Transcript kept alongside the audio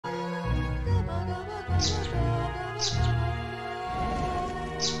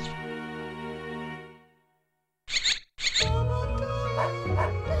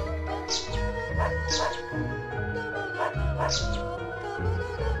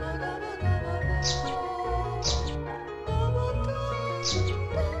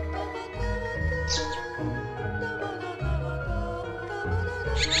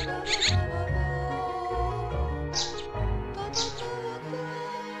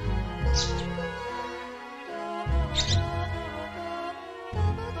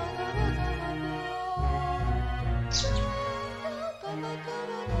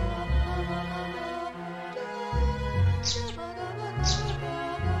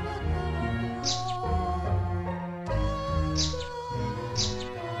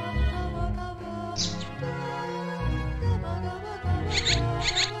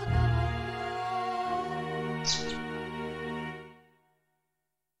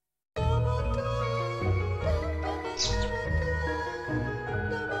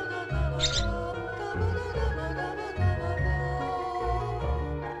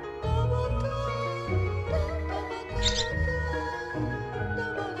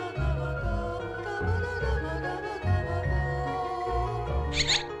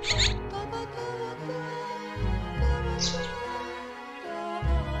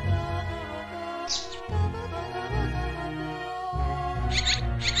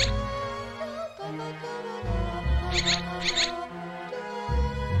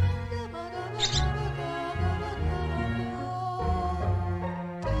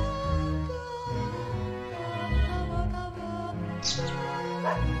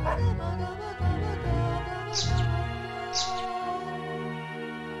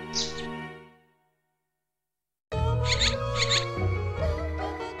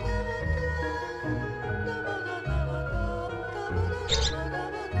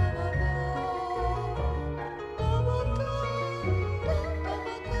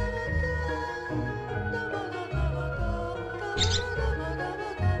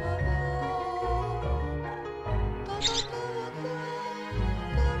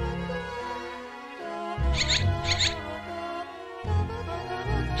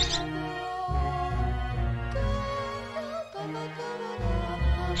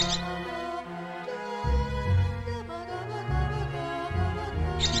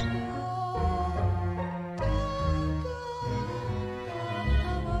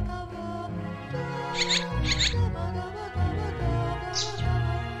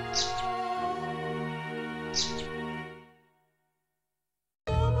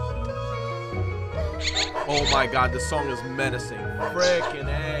Oh my god, this song is menacing. Frickin'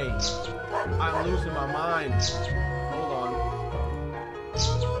 A. I'm losing my mind. Hold on.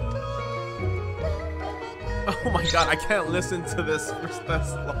 Oh my god, I can't listen to this for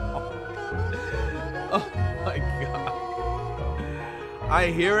this long. Oh my god. I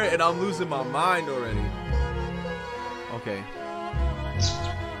hear it and I'm losing my mind already. Okay.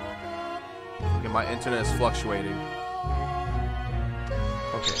 Okay, my internet is fluctuating.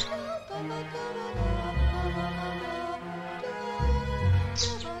 Okay.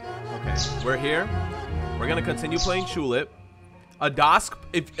 Okay, we're here. We're gonna continue playing Chulip. Adosk,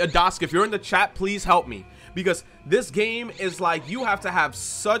 if you're in the chat, please help me, because this game is like, you have to have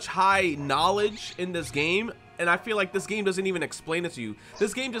such high knowledge in this game, and I feel like this game doesn't even explain it to you.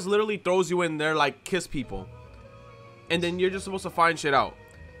 This game just literally throws you in there like kiss people, and then you're just supposed to find shit out.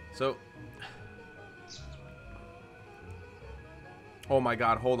 So, oh my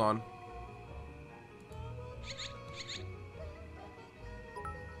god, hold on.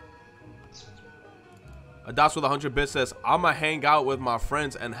 Adas with 100 bits says, I'ma hang out with my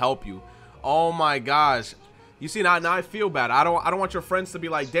friends and help you. Oh my gosh. You see, now I feel bad. I don't want your friends to be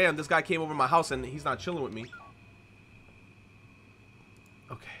like, damn, this guy came over to my house and he's not chilling with me.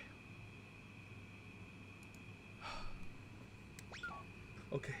 Okay.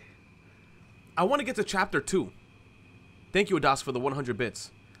 Okay. I want to get to chapter 2. Thank you, Adas, for the 100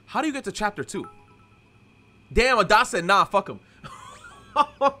 bits. How do you get to chapter 2? Damn, Adas said, nah, fuck him.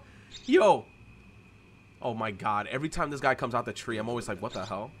 Yo. Oh my god, every time this guy comes out the tree, I'm always like, what the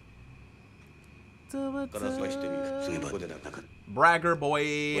hell? Bragger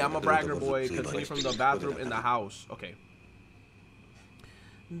boy, I'm a bragger boy. Continue from the bathroom in the house. Okay.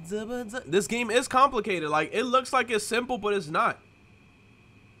 This game is complicated. Like, it looks like it's simple, but it's not.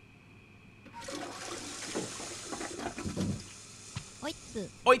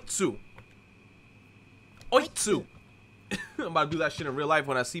 Oitsu. Oitsu. I'm about to do that shit in real life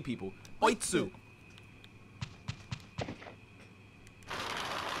when I see people. Oitsu.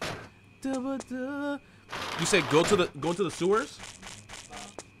 You said go to the sewers?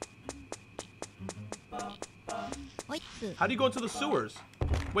 How do you go into the sewers?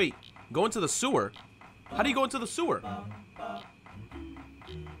 Wait, go into the sewer? How do you go into the sewer?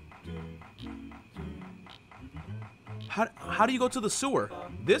 How do you go to the sewer?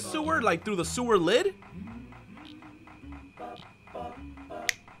 This sewer? Like through the sewer lid?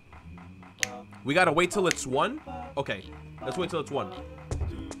 We gotta wait till it's 1? Okay, let's wait till it's 1.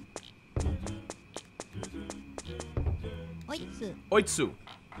 Oitsu.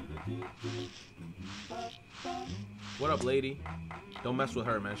 What up, lady? Don't mess with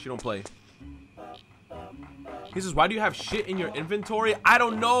her, man. She don't play. He says, why do you have shit in your inventory? I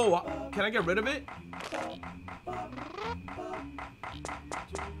don't know. Can I get rid of it?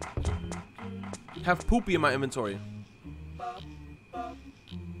 Have poopy in my inventory.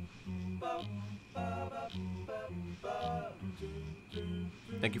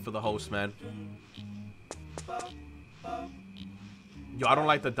 Thank you for the host, man. Yo, I don't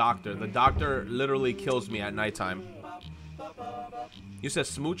like the doctor. The doctor literally kills me at nighttime. You said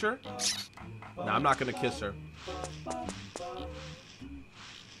smoocher? Nah, I'm not gonna kiss her.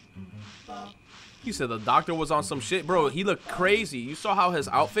 You said the doctor was on some shit. Bro, he looked crazy. You saw how his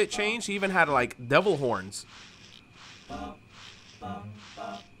outfit changed? He even had, like, devil horns.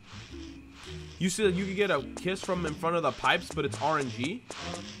 You said you could get a kiss from in front of the pipes, but it's RNG?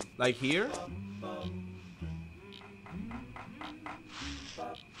 Like here?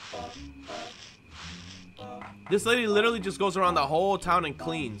 This lady literally just goes around the whole town and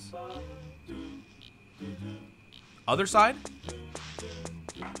cleans. Other side?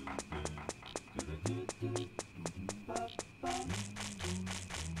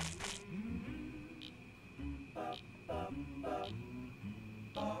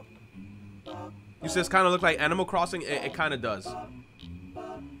 You said it's kind of look like Animal Crossing? It kind of does.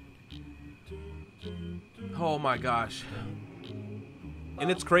 Oh my gosh.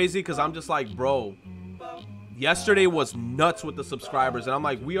 And it's crazy because I'm just like, bro, yesterday was nuts with the subscribers. And I'm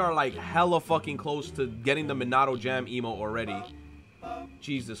like, we are like hella fucking close to getting the Minato Jam emote already.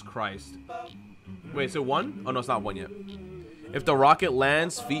 Jesus Christ. Wait, is it 1? Oh, no, it's not 1 yet. If the rocket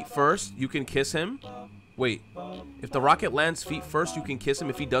lands feet first, you can kiss him. Wait. If the rocket lands feet first, you can kiss him.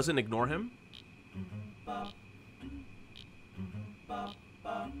 If he doesn't, ignore him.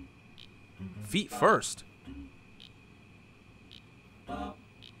 Feet first. Alright,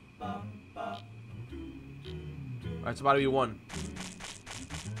 it's about to be 1.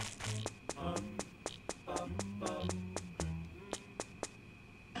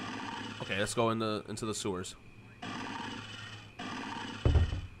 Okay, let's go into the sewers.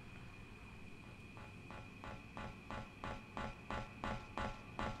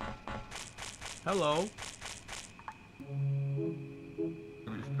 Hello.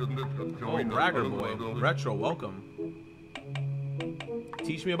 Oh, bragger boy. Retro, welcome.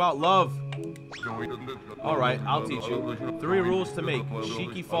 Teach me about love. Alright, I'll teach you. 3 rules to make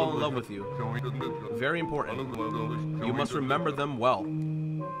Shiki fall in love with you. Very important. You must remember them well.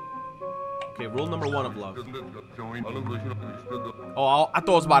 Okay, rule number 1 of love. Oh, I thought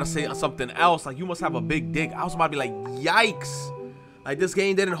I was about to say something else. Like, you must have a big dick. I was about to be like, yikes. Like, this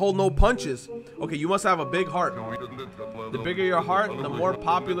game didn't hold no punches. Okay, you must have a big heart. The bigger your heart, the more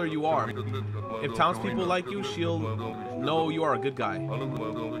popular you are. If townspeople like you, she'll know you are a good guy.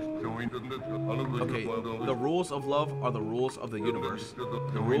 Okay, the rules of love are the rules of the universe.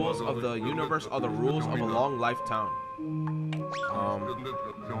 The rules of the universe are the rules of a long life town.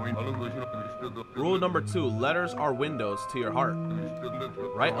 Rule number 2, letters are windows to your heart.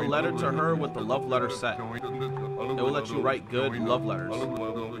 Write a letter to her with the love letter set. It will let you write good love letters.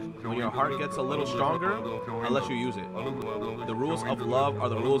 When your heart gets a little stronger, I'll let you use it. The rules of love are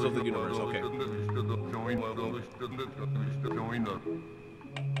the rules of the universe. Okay.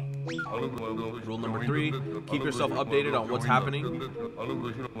 Rule number 3, keep yourself updated on what's happening.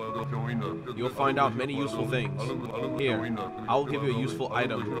 You'll find out many useful things. Here, I will give you a useful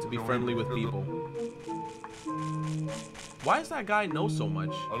item to be friendly with people. Why does that guy know so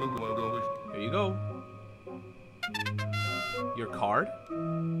much? Here you go. Your card?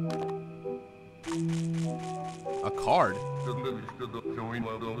 A card?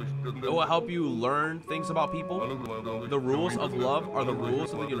 It will help you learn things about people. The rules of love are the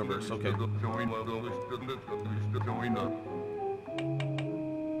rules of the universe. Okay.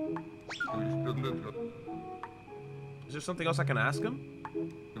 Is there something else I can ask him?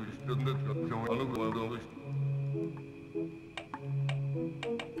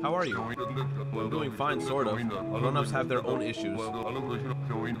 How are you? I'm doing fine, sort of. Grown-ups have their own issues.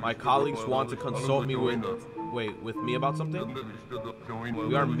 My colleagues want to consult me with me about something?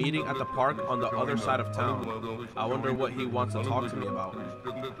 We are meeting at the park on the other side of town. I wonder what he wants to talk to me about.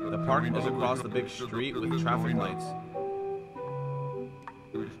 The park is across the big street with traffic lights.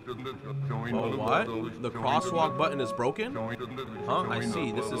 Oh, what? The crosswalk button is broken? Huh? I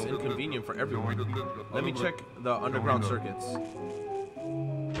see. This is inconvenient for everyone. Let me check the underground circuits.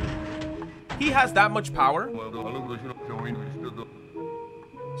 He has that much power?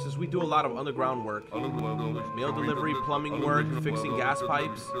 Says we do a lot of underground work. Mail delivery, plumbing work, fixing gas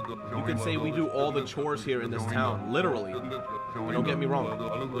pipes. You could say we do all the chores here in this town. Literally. But don't get me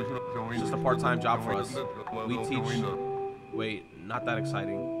wrong. It's just a part-time job for us. We teach... Wait, not that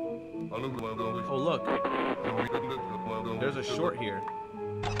exciting. Oh, look. There's a short here.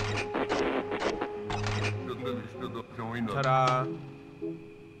 Ta-da.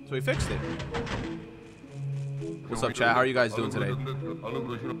 So we fixed it. What's up, chat? How are you guys doing today?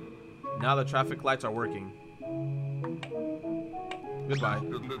 Now the traffic lights are working. Goodbye.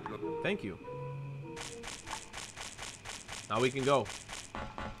 Thank you. Now we can go.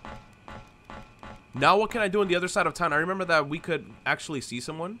 Now what can I do on the other side of town? I remember that we could actually see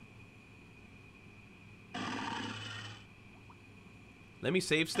someone. Let me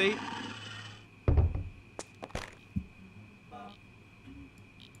save state.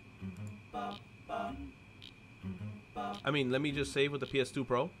 I mean, let me just save with the PS2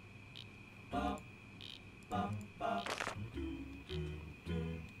 Pro.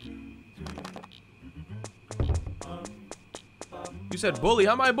 You said bully.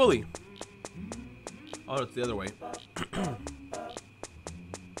 How am I a bully? Oh, it's the other way.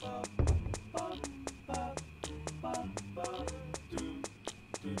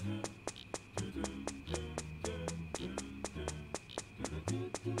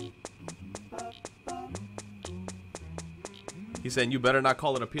 He's saying you better not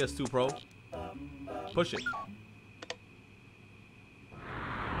call it a PS2 Pro. Push it.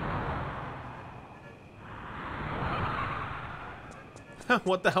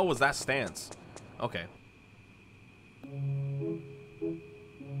 What the hell was that stance? Okay.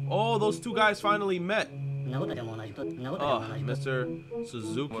 Oh, those two guys finally met. Mr.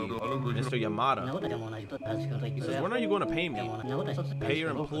 Suzuki, Mr. Yamada. He says, when are you going to pay me? Pay your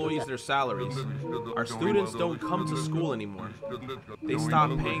employees their salaries. Our students don't come to school anymore. They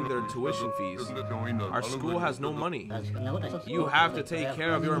stopped paying their tuition fees. Our school has no money. You have to take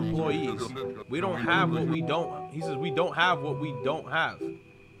care of your employees. We don't have what we don't. He says, we don't have what we don't have.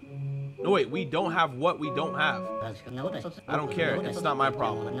 No, wait, we don't have what we don't have. I don't care. It's not my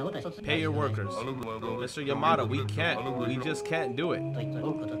problem. Pay your workers. Mr. Yamada, we can't. We just can't do it.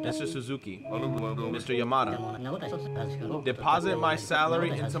 Mr. Suzuki. Mr. Yamada. Deposit my salary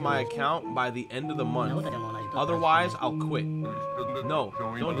into my account by the end of the month. Otherwise, I'll quit. No,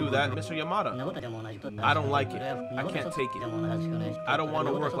 don't do that, Mr. Yamada. I don't like it. I can't take it. I don't want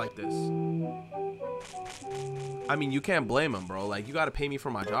to work like this. I mean, you can't blame him, bro. Like, you gotta pay me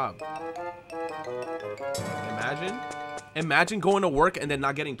for my job. Imagine going to work and then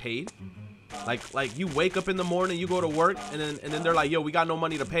not getting paid. Like you wake up in the morning, you go to work, and then they're like, yo, we got no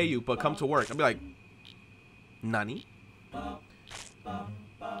money to pay you, but come to work. I'd be like, nani?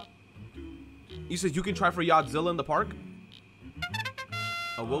 You said you can try for Yadzilla in the park?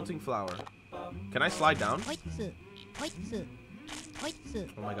 A wilting flower. Can I slide down?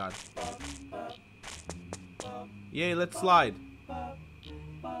 Oh my god. Yay, let's slide.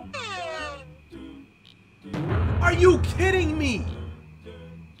 Are you kidding me?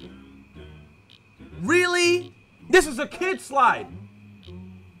 Really? This is a kid slide.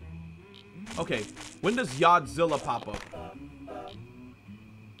 Okay, when does Yadzilla pop up?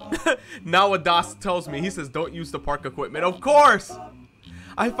 Now Adas tells me, he says don't use the park equipment. Of course!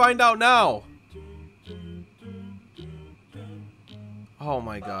 I find out now. Oh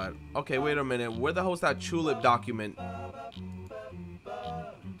my god. Okay, wait a minute. Where the hell is that Chulip document?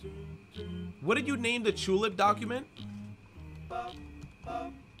 What did you name the Chulip document?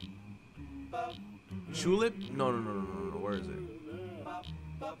 Chulip? No. Where is it?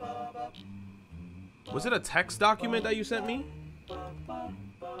 Was it a text document that you sent me?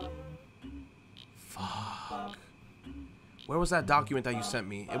 Fuck. Where was that document that you sent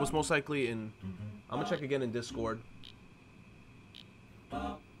me? It was most likely in... I'm gonna check again in Discord.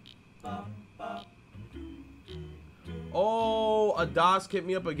 Oh, Adas hit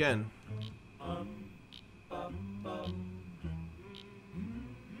me up again.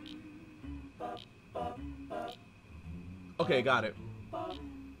 Okay, got it.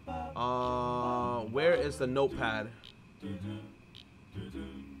 Where is the notepad?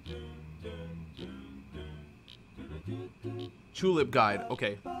 Chulip guide.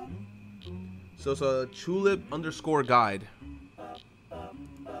 Okay. So it's a Chulip _ guide.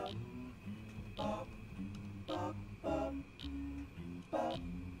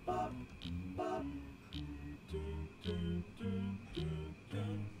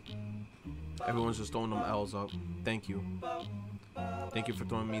 Everyone's just throwing them L's up. Thank you. Thank you for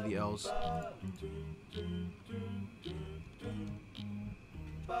throwing me the L's.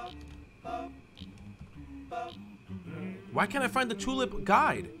 Why can't I find the Chulip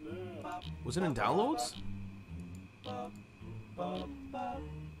guide? Was it in downloads?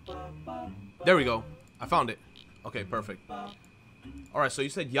 There we go. I found it. Okay, perfect. Alright, so you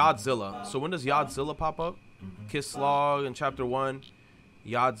said Yadzilla. So when does Yadzilla pop up? Kiss Log in chapter 1.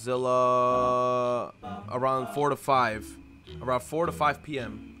 Yadzilla around 4 to 5. Around 4 to 5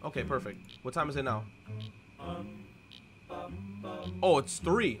 p.m. Okay, perfect. What time is it now? Oh, it's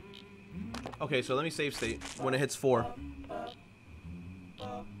 3. Okay, so let me save state when it hits 4.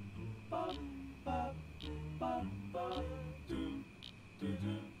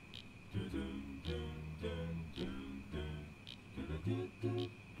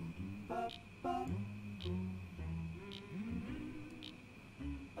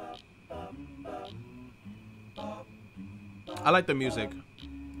 I like the music.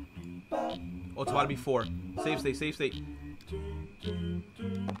 Oh, it's about to be 4. Save state, save state.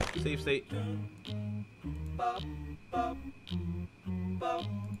 Save state.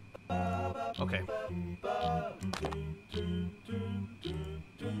 Okay.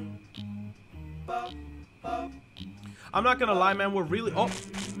 I'm not gonna lie, man. We're really... Oh!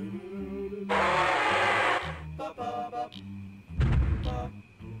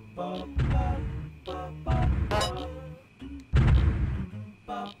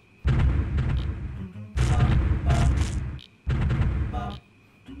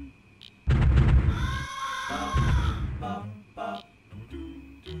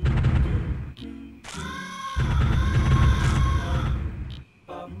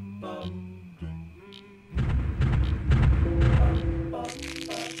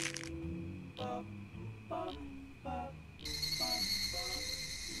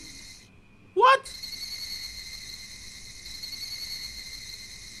 What?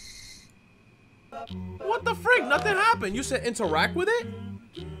 What the freak? Nothing happened. You said interact with it?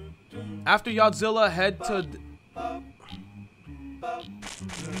 After Yadzilla head to...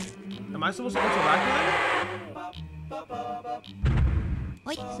 Am I supposed to interact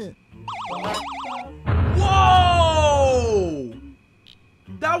with it? Whoa!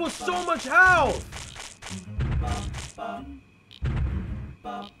 That was so much health!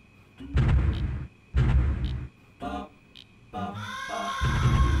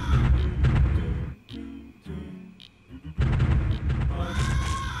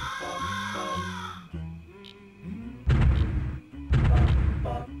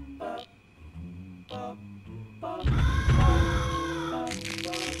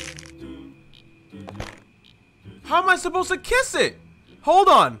 How am I supposed to kiss it? Hold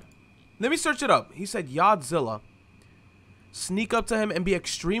on. Let me search it up. He said Yadzilla. Sneak up to him and be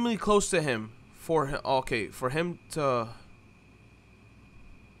extremely close to him for him. Okay, for him to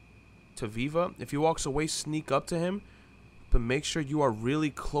Viva. If he walks away, sneak up to him, but make sure you are really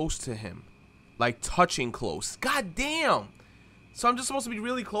close to him, like touching close. God damn. So I'm just supposed to be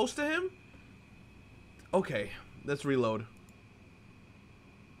really close to him? Okay, let's reload.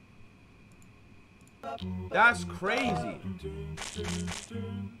 That's crazy.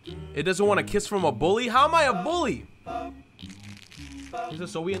 It doesn't want a kiss from a bully? How am I a bully? He said,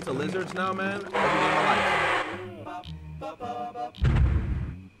 so we into lizards now, man? Every day of my life.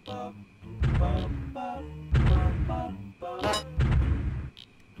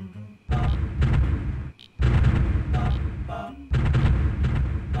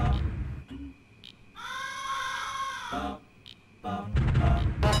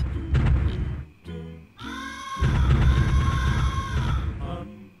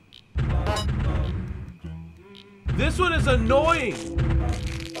 This one is annoying.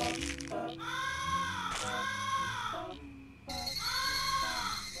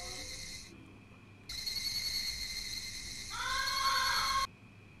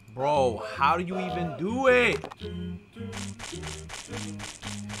 Bro, how do you even do it?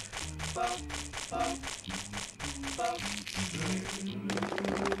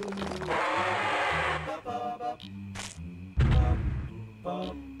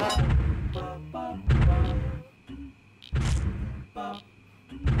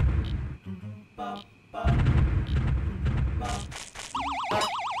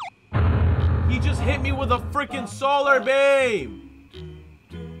 He just hit me with a freaking solar beam.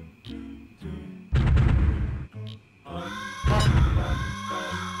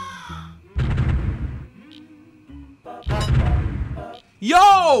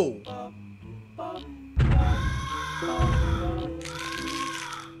 Yo!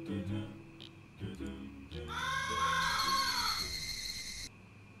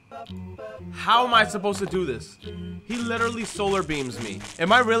 How am I supposed to do this? He literally solar beams me.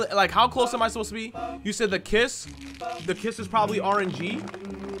 Am I really, like, how close am I supposed to be? You said the kiss? The kiss is probably RNG?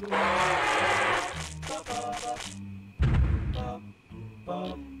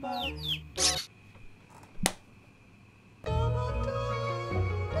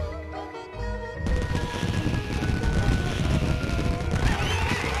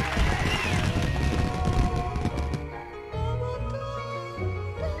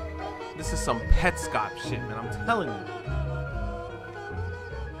 This is some Petscop shit, man. I'm telling you.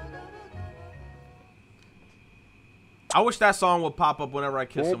 I wish that song would pop up whenever I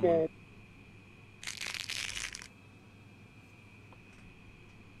kiss someone.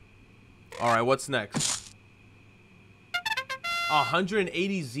 Alright, what's next?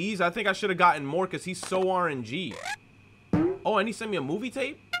 180 Z's? I think I should have gotten more because he's so RNG. Oh, and he sent me a movie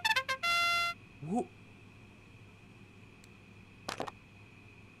tape? Who?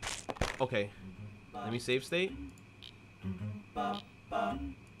 Okay, let me save state.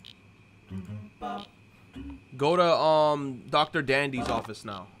 Go to Dr. Dandy's office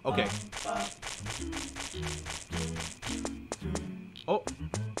now. Okay. Oh.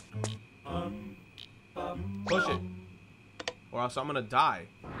 Push it, or else I'm gonna die.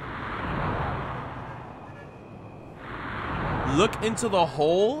 Look into the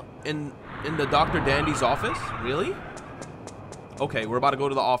hole in the Dr. Dandy's office? Really? Okay, we're about to go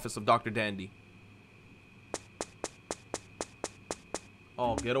to the office of Dr. Dandy.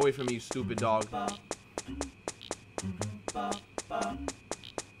 Oh, get away from me, you stupid dog.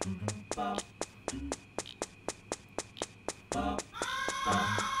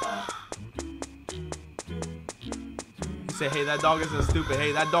 He said, hey, that dog isn't stupid.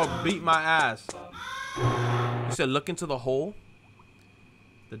 Hey, that dog beat my ass. You said look into the hole?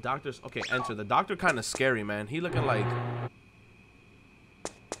 The doctor's... Okay, enter. The doctor kind of scary, man. He looking like...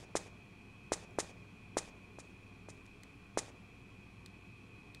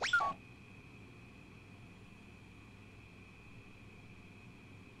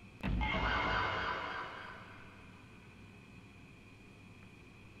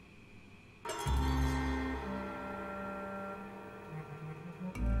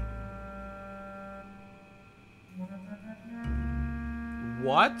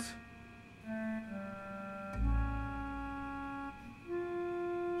 What?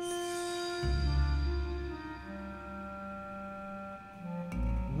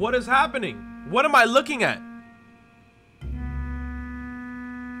 What is happening? What am I looking at?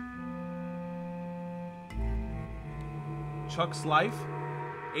 Chuck's life,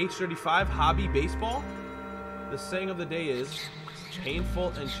 age 35, hobby baseball. The saying of the day is painful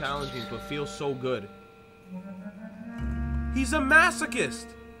and challenging, but feels so good. He's a masochist.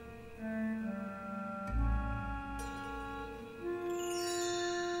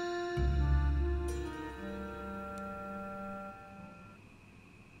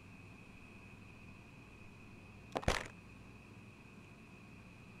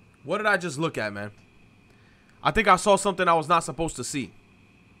 What did I just look at, man? I think I saw something I was not supposed to see.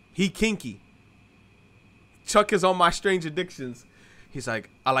 He kinky. Chuck is on my strange addictions. He's like,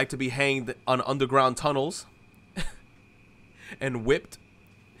 I like to be hanged on underground tunnels and whipped.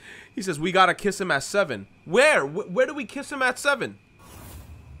 He says, we gotta kiss him at 7. Where? Where do we kiss him at 7?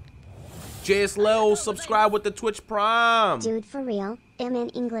 JS Lil, subscribe with the Twitch Prime. Dude, for real, I'm in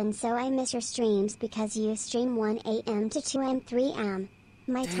England, so I miss your streams because you stream 1 AM to 2 AM, 3 AM.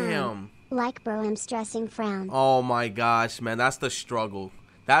 My time. Like, bro, I'm stressing frown. Oh my gosh, man, that's the struggle.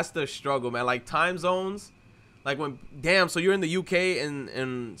 That's the struggle, man. Like, time zones. Like, when, damn, so you're in the UK,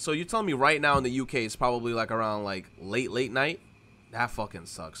 and so you're telling me right now in the UK it's probably like around like late night? That fucking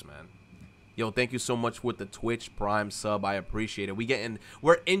sucks, man. Yo, thank you so much with the Twitch Prime sub. I appreciate it.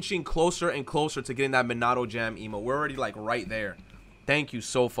 We're inching closer and closer to getting that Minato Jam emo. We're already like right there. Thank you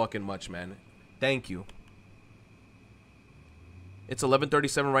so fucking much, man. Thank you. It's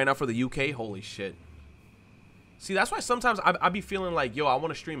 11:37 right now for the UK. Holy shit. See, that's why sometimes I be feeling like, yo, I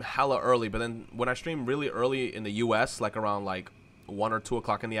want to stream hella early. But then when I stream really early in the US, like around like 1 or 2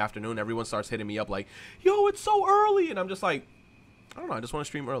 o'clock in the afternoon, everyone starts hitting me up like, yo, it's so early. And I'm just like, I don't know. I just want to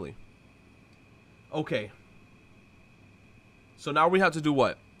stream early. Okay. So now we have to do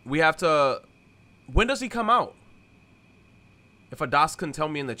what? We have to... When does he come out? If Adas can tell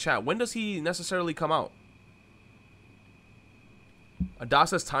me in the chat, when does he necessarily come out? Adas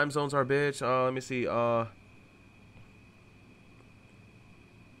says time zones are bitch. Let me see.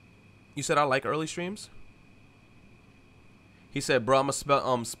 You said I like early streams? He said, bro, I'm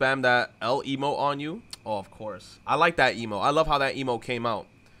gonna spam that L emo on you. Oh, of course. I like that emo. I love how that emo came out.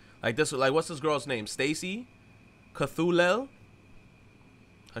 Like this, like what's this girl's name? Stacy? Cthulhu?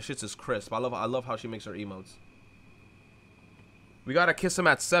 Her shit's is crisp. I love how she makes her emotes. We gotta kiss him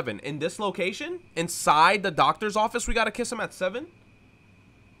at 7. In this location? Inside the doctor's office, we gotta kiss him at 7?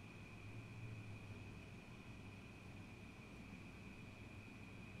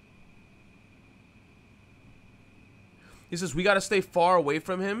 He says, we gotta stay far away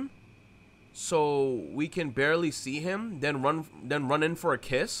from him so we can barely see him, then run in for a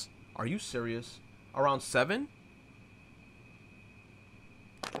kiss? Are you serious? Around 7?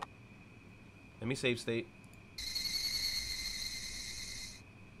 Let me save state.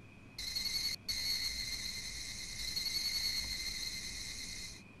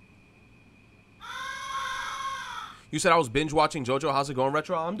 You said I was binge watching JoJo. How's it going,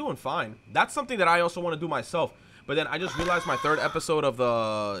 Retro? I'm doing fine. That's something that I also want to do myself. But then I just realized my 3rd episode of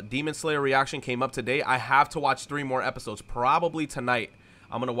the Demon Slayer reaction came up today. I have to watch 3 more episodes. Probably tonight.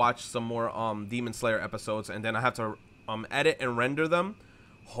 I'm going to watch some more Demon Slayer episodes. And then I have to edit and render them.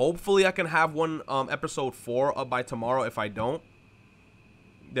 Hopefully I can have one episode 4 up by tomorrow. If I don't,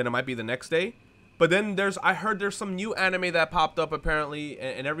 then it might be the next day. But then I heard there's some new anime that popped up apparently.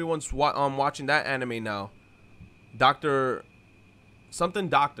 And everyone's watching that anime now. Doctor. I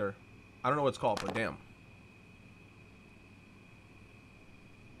don't know what it's called, but damn.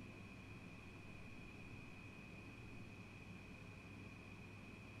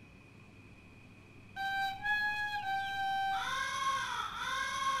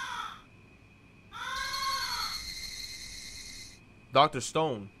 Dr.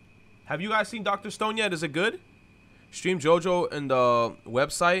 Stone. Have you guys seen Dr. Stone yet? Is it good? Stream JoJo in the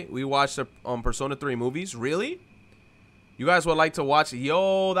website. We watched the Persona 3 movies. Really? You guys would like to watch?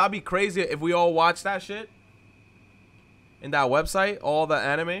 Yo, that'd be crazy if we all watch that shit in that website, all the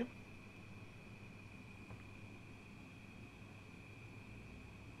anime.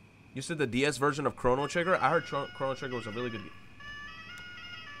 You said the DS version of Chrono Trigger? I heard Chrono Trigger was a really good game.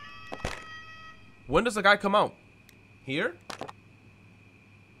 When does the guy come out? Here?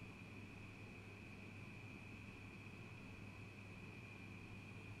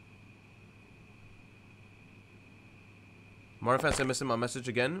 Mario fan said missing my message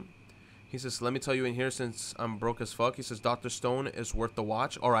again. He says, let me tell you in here since I'm broke as fuck. He says, Dr. Stone is worth the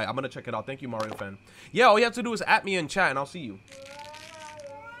watch. All right, I'm going to check it out. Thank you, Mario fan. Yeah, all you have to do is at me in chat and I'll see you.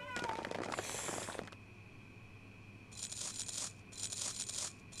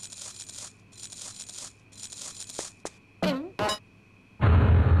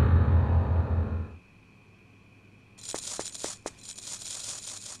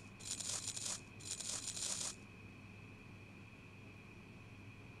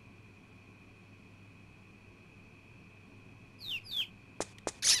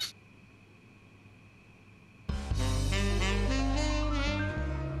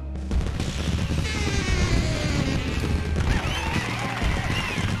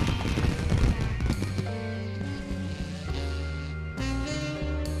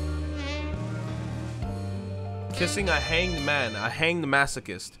 Kissing a hanged man, a hanged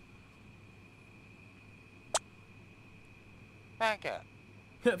masochist. Thank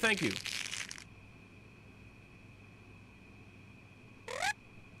you. Thank you.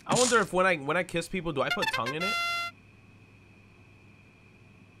 I wonder if when I kiss people, do I put tongue in it?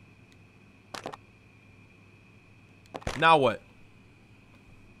 Now what?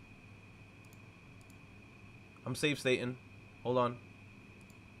 I'm save stating. Hold on.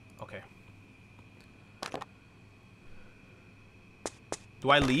 Okay. Do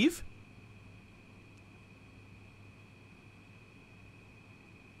I leave?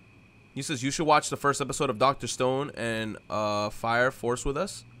 He says you should watch the first episode of Dr. Stone and Fire Force with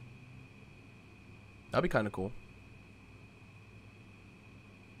us. That'd be kind of cool.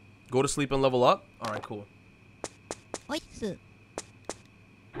 Go to sleep and level up? Alright, cool.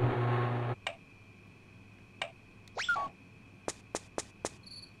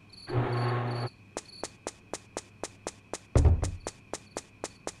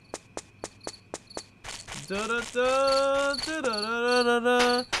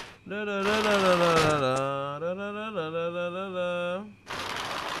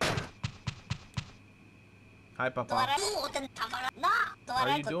 Hi, Papa. How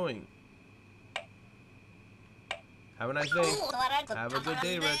are you doing? Have a nice day. Have a good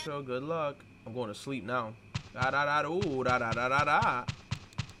day, Retro. Good luck. I'm going to sleep now. Da da da ooh, da da da da da.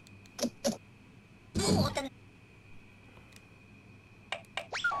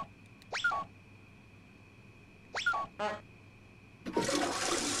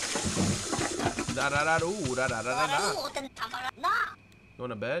 Da da da ooh, da da da da da. Going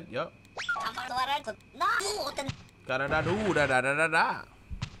to bed? Yup. Da da da ooh, da da da da da.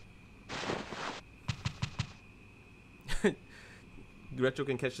 Retro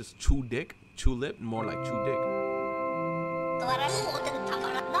can catch this Chulip, more like Chulip.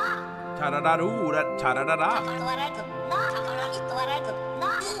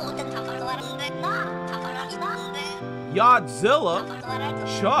 Yadzilla,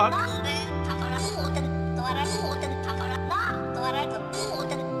 Chuck.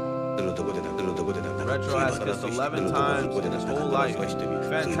 Retro has kissed 11 times in his whole life.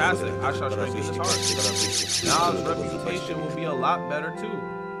 Fantastic. I shall strengthen his heart. Now his reputation will be a lot better too.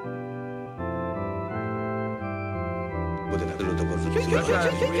 Retro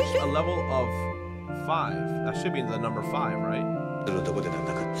has reached a level of 5. That should be the number 5, right?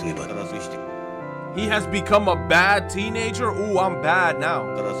 He has become a bad teenager? Ooh, I'm bad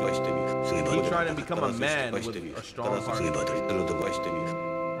now. He's trying to become a man with a strong heart.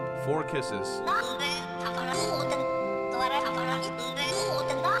 4 kisses.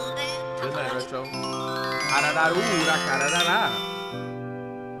 Good night, Retro.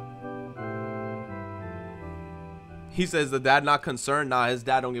 He says the dad not concerned. Nah, his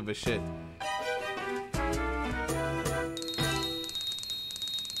dad don't give a shit.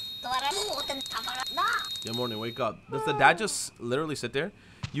 Good morning, wake up. Does the dad just literally sit there?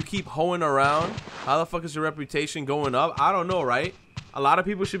 You keep hoeing around. How the fuck is your reputation going up? I don't know, right? A lot of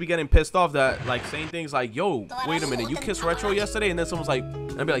people should be getting pissed off that, like, saying things like, yo, wait a minute, you kissed Retro yesterday? And then someone's like,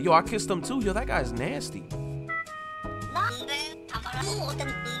 and be like, yo, I kissed him too. Yo, that guy's nasty.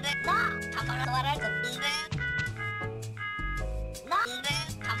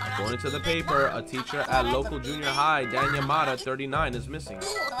 According to the paper, a teacher at local junior high, Dan Yamada, 39, is missing.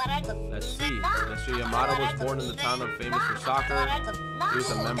 Let's see. Mr. Yamada was born in the town of famous for soccer. He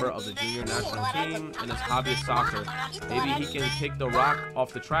was a member of the junior national team, and his hobby is soccer. Maybe he can kick the rock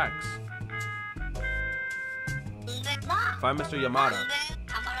off the tracks. Find Mr. Yamada.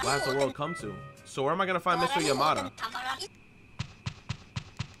 What has the world come to? So where am I going to find Mr. Yamada?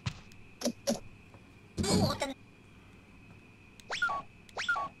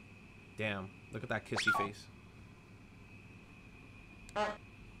 Damn, look at that kissy face.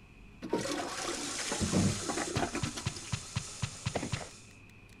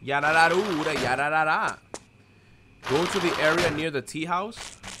 Yada-da-doo-da, yada-da-da. Go to the area near the tea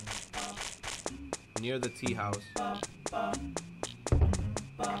house. Near the tea house.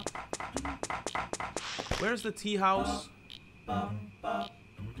 Where's the tea house?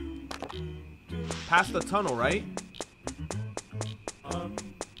 Past the tunnel, right?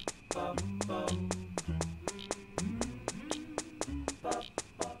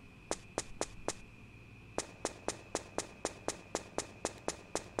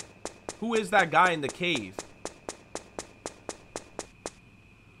 Who is that guy in the cave?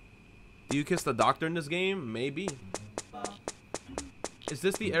 Do you kiss the doctor in this game? Maybe. Is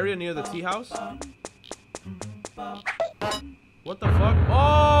this the area near the tea house? What the fuck?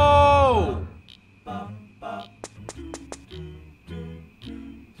 Oh!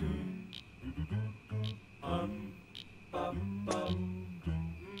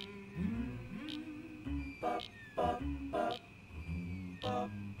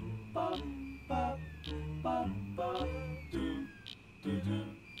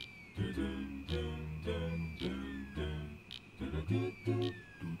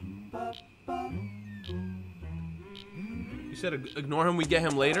 You said ignore him, we get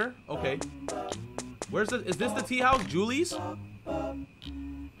him later? Okay. Where's the, is this the tea house? Julie's?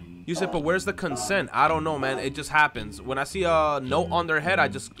 You said, but where's the consent? I don't know, man. It just happens. When I see a note on their head, I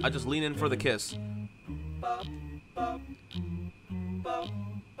just lean in for the kiss.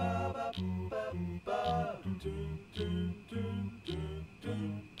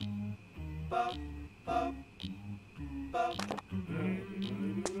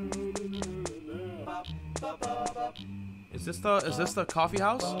 Is this the coffee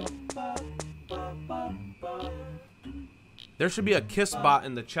house? There should be a kiss bot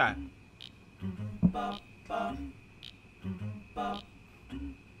in the chat.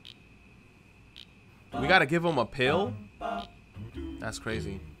 We gotta give him a pill? That's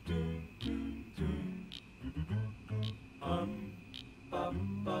crazy.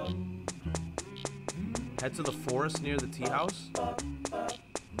 Head to the forest near the tea house.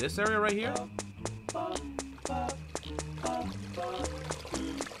 This area right here?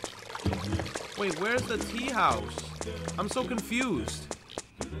 Wait, where's the tea house? I'm so confused.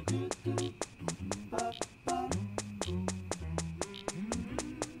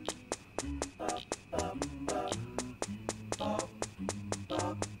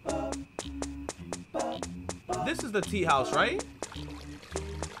 This is the tea house, right?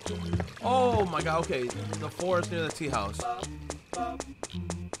 Oh my god, okay. The forest near the tea house.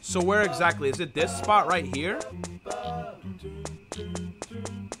 So where exactly? Is it this spot right here?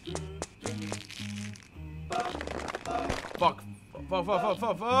 Fuck, fuck, fuck,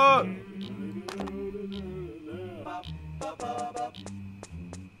 fuck, fuck.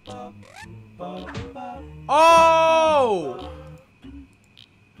 Oh!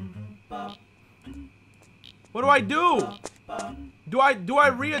 What do I do? Do I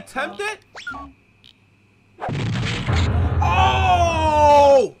reattempt it?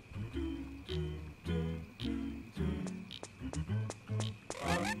 Oh!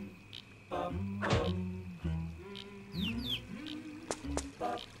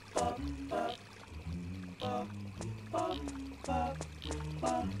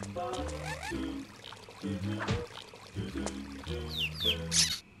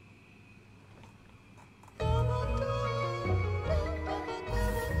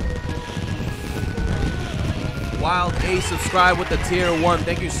 Wild Ace, subscribe with the tier 1.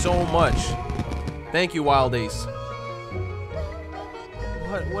 Thank you so much. Thank you, Wild Ace.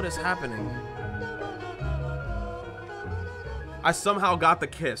 What is happening? I somehow got the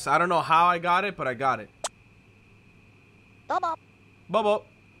kiss. I don't know how I got it, but I got it. Bubba.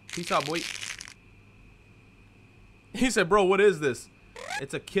 Peace out, boy. He said, bro, what is this?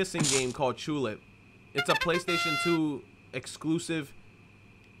 It's a kissing game called Chulip. It's a PlayStation 2 exclusive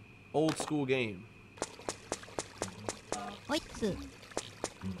old school game.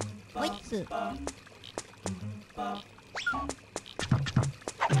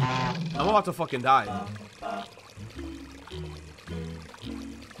 I'm about to fucking die.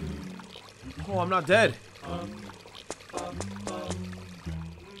 Oh, I'm not dead.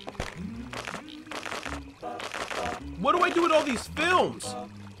 What do I do with all these films?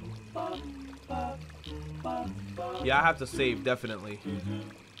 Yeah, I have to save, definitely.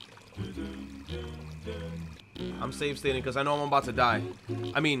 I'm save stating because I know I'm about to die.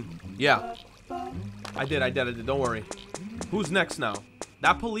 I mean, yeah. I did. Don't worry. Who's next now?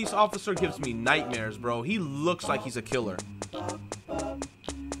 That police officer gives me nightmares, bro. He looks like he's a killer.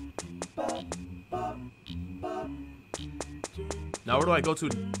 Now where do I go to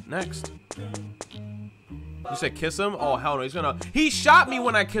next? You said kiss him? Oh, hell no. He's gonna... He shot me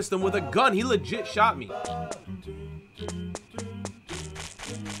when I kissed him with a gun. He legit shot me.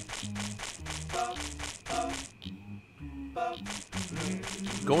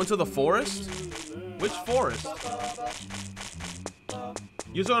 Go into the forest? Which forest?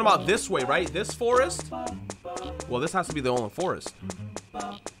 You're talking about this way, right? This forest? Well, this has to be the only forest.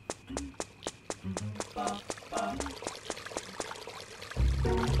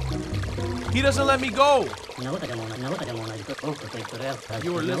 He doesn't let me go. You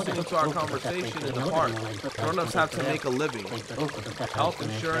were listening to our conversation in the park. Grown-ups have to make a living. Health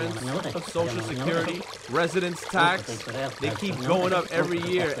insurance, social security, residence tax. They keep going up every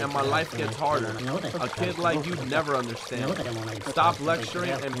year and my life gets harder. A kid like you never understand. Stop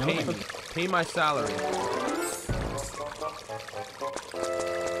lecturing and pay me. Pay my salary.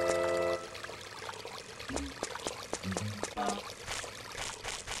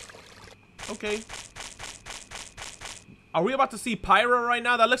 Okay. Are we about to see Pyra right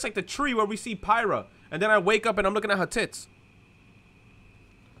now? That looks like the tree where we see Pyra. And then I wake up and I'm looking at her tits.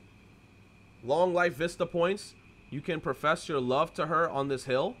 Long life Vista points. You can profess your love to her on this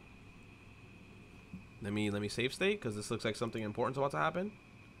hill. Let me save state because this looks like something important's about to happen.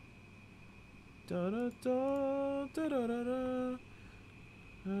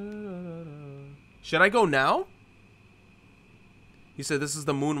 Should I go now? He said this is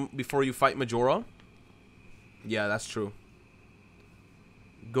the moon before you fight Majora. Yeah, that's true.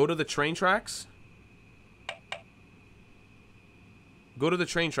 Go to the train tracks. Go to the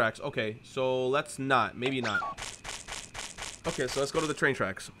train tracks. Okay, so let's not. Maybe not. Okay, so let's go to the train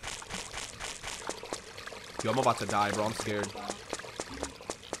tracks. Yo, I'm about to die, bro. I'm scared.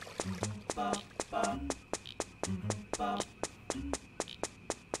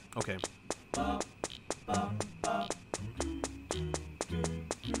 Okay.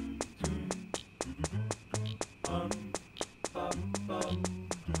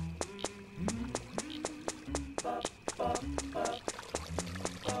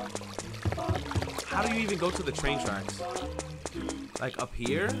 How do you even go to the train tracks? Like up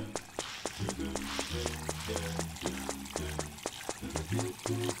here?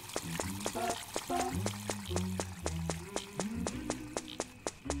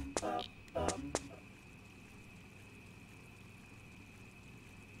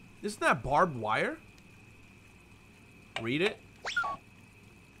 Isn't that barbed wire? Read it.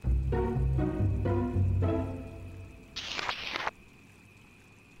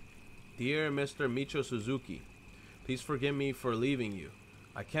 Dear Mr. Micho Suzuki, please forgive me for leaving you.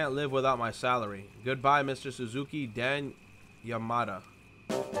 I can't live without my salary. Goodbye, Mr. Suzuki. Dan Yamada.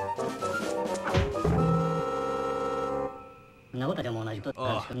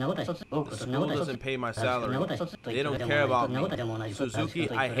 Ugh. The school doesn't pay my salary. They don't care about me. Suzuki,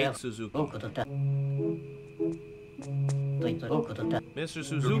 I hate Suzuki. Mr.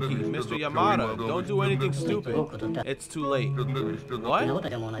 Suzuki, Mr. Yamada, don't do anything stupid. It's too late. What?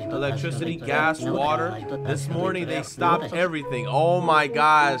 Electricity, gas, water. This morning they stopped everything. Oh my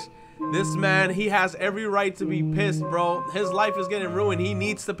gosh. This man, he has every right to be pissed, bro. His life is getting ruined. He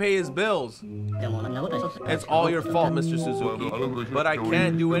needs to pay his bills. It's all your fault, Mr. Suzuki. But I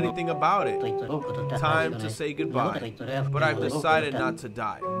can't do anything about it. Time to say goodbye. But I've decided not to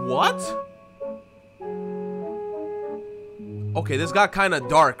die. What? Okay, this got kind of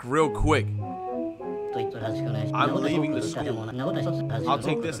dark real quick. I'm leaving the school. I'll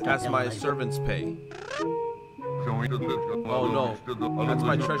take this as my servant's pay. Oh no, that's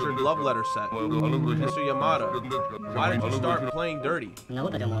my treasured love letter set. Mr. Yamada, why did you start playing dirty?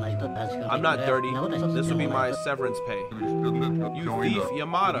 I'm not dirty. This will be my severance pay. You thief,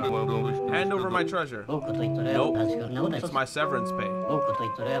 Yamada. Hand over my treasure. Nope, it's my severance pay. I'm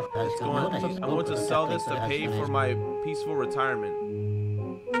going to sell this to pay for my peaceful retirement.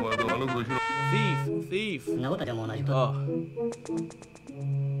 Thief.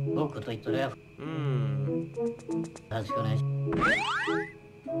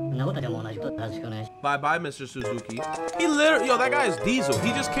 Bye bye, Mr. Suzuki. He literally, yo, that guy is Diesel. He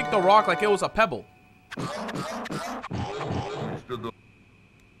just kicked the rock like it was a pebble.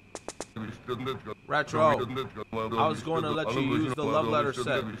 Retro, I was going to let you use the love letter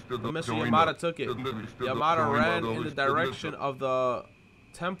set, but Mr. Yamada took it. Yamada ran in the direction of the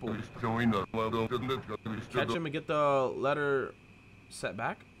temple. Catch him and get the letter set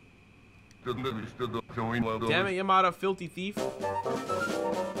back. Damn it, Yamada, filthy thief.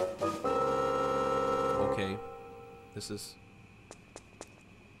 Okay, this is...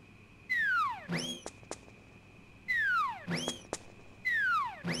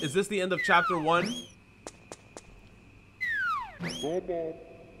 Is this the end of chapter 1?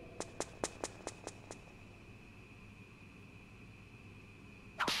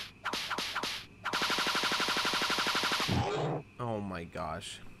 Oh my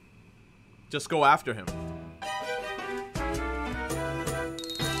gosh. Just go after him.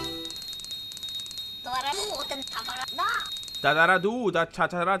 Da da da do da cha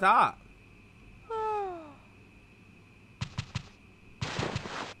cha da da.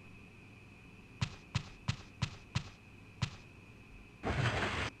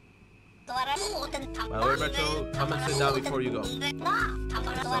 By the way, Retro, come and sit down before you go.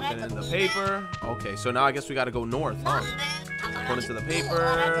 Something in the paper. Okay, so now I guess we gotta go north, huh? According to the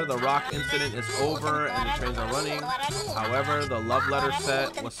paper, the rock incident is over and the trains are running. However, the love letter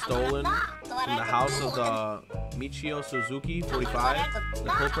set was stolen from the house of the Michio Suzuki, 45. The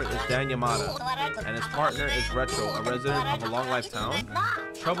culprit is Dan Yamada, and his partner is Retro, a resident of a Long Life town.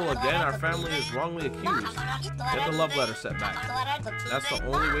 Trouble again, our family is wrongly accused. Get the love letter set back. That's the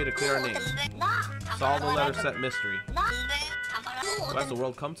only way to clear our name. Solve the letter set mystery. What has the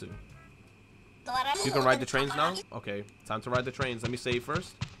world come to? You can ride the trains now? Okay, time to ride the trains. Let me save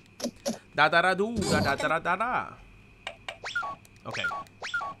first. Da da da do da da da da da. Okay.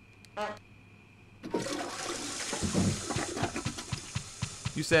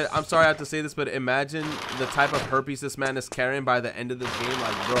 You said, I'm sorry I have to say this, but imagine the type of herpes this man is carrying by the end of this game.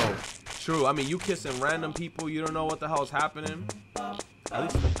 Like, bro, true. I mean, you kissing random people, you don't know what the hell is happening.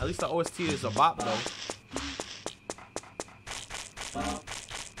 At least the OST is a bop, though.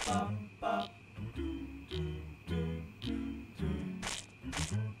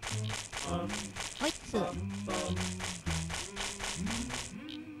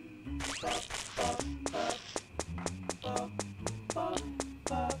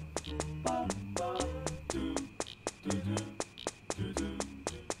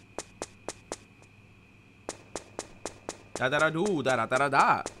 Da da da do da da da da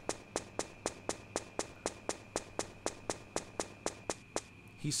da.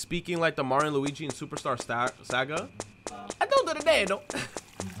 He's speaking like the Mario and Luigi in Superstar Saga. I don't do the battle.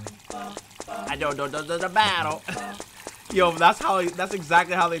 I don't do the battle. Yo, that's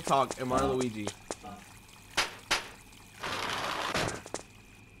exactly how they talk in Mario and Luigi.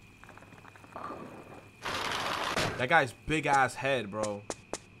 That guy's big ass head, bro.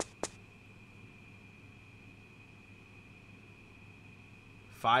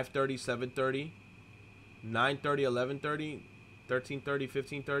 5:30, 7:30, 9:30, 11:30, 13:30,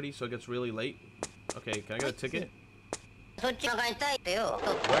 15:30, so it gets really late. Okay, can I get a ticket? Where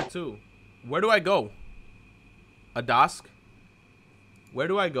to? Where do I go? A Dask? Where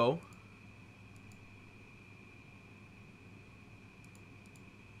do I go?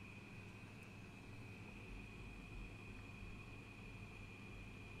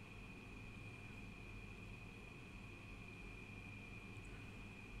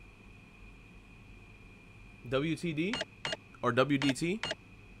 WTD or WDT?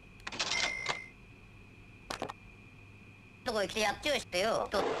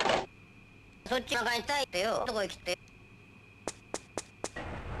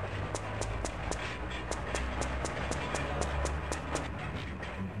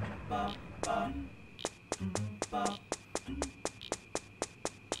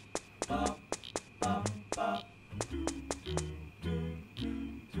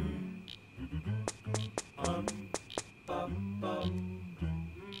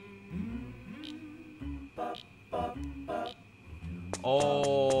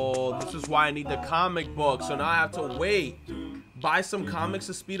 Oh, this is why I need the comic book. So now I have to wait. Buy some comics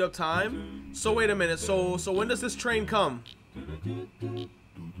to speed up time. So wait a minute. So when does this train come?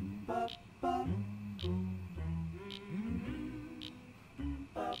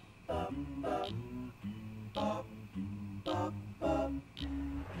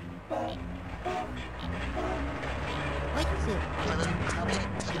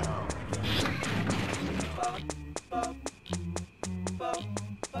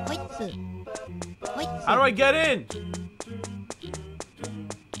 How do I get in?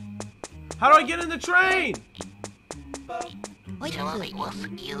 How do I get in the train?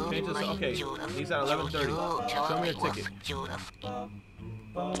 Okay, he's at 11:30. Show me a ticket.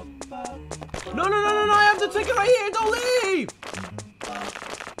 No, I have the ticket right here. Don't leave.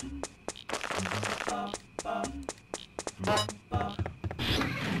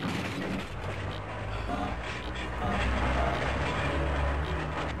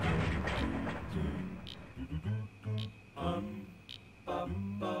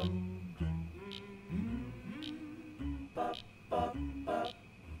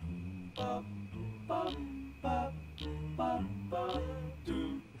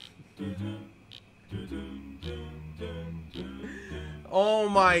 Oh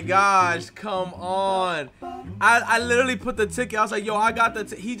my gosh, come on. I literally put the ticket. I was like, yo, I got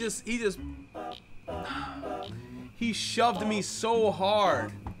the he shoved me so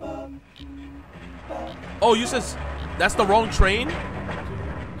hard. Oh, you said that's the wrong train?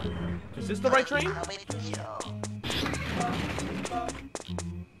 Is this the right train?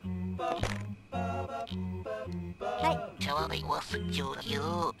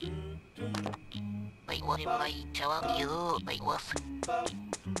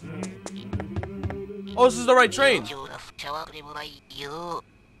 Oh, this is the right train.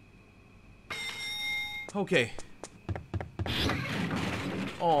 Okay.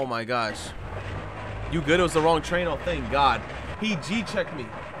 Oh my gosh. You good? It was the wrong train. Oh, thank God. He G-checked me.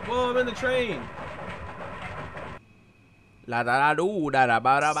 Whoa, I'm in the train. La da da do da da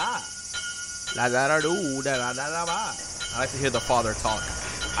ba da ba. La da da do da da da ba. I like to hear the father talk.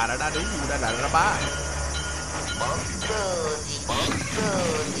 La da da do da da da ba.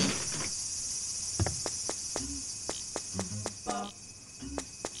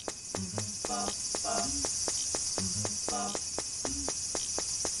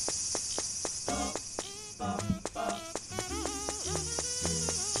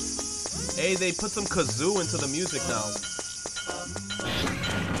 Hey, they put some kazoo into the music now.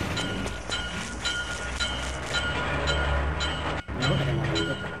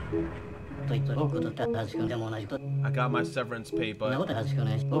 I got my severance pay, but I don't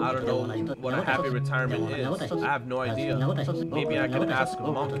know what a happy retirement is. I have no idea. Maybe I could ask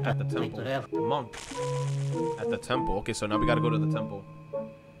Monk at the temple. Monk at the temple. Okay, so now we gotta go to the temple.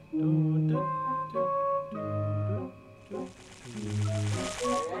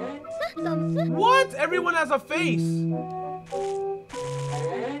 What? Everyone has a face.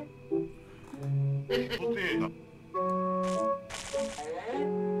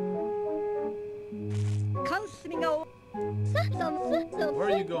 Where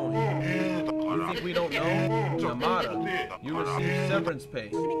are you going? You think we don't know? Yamada, you received severance pay.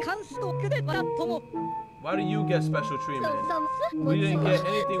 Why do you get special treatment? We didn't get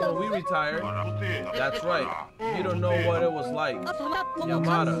anything when we retired. That's right. You don't know what it was like.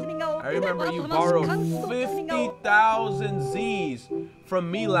 Yamada, I remember you borrowed 50,000 Z's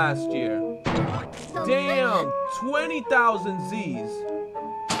from me last year. Damn, 20,000 Z's.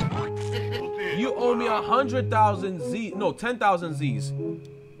 You owe me 100,000 Z's. No, 10,000 Z's.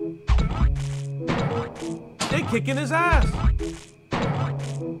 They kicking his ass.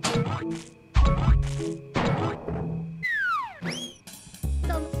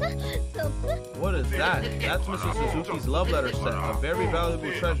 What is that? That's Mr. Suzuki's love letter set, a very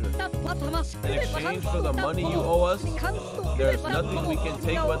valuable treasure. In exchange for the money you owe us, there's nothing we can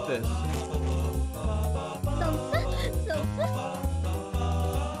take but this.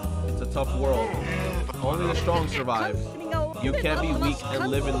 It's a tough world. Only the strong survive. You can't be weak and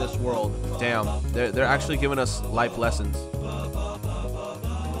live in this world. Damn, they're actually giving us life lessons.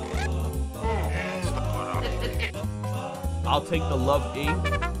 I'll take the love ink.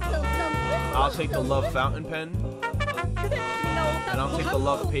 I'll take the love fountain pen. And I'll take the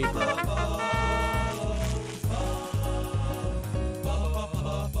love paper.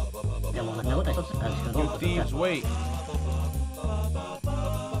 You thieves, wait.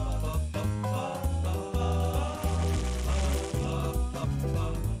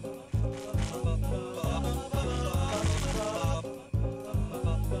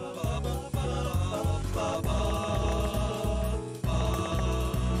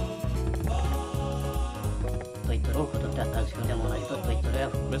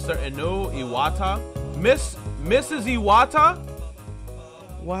 Mr. Inu Iwata? Mrs. Iwata?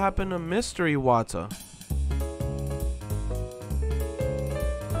 What happened to Mr. Iwata?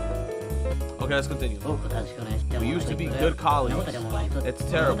 Okay, let's continue. We used to be good colleagues. It's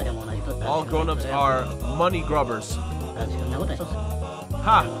terrible. All grown-ups are money grubbers.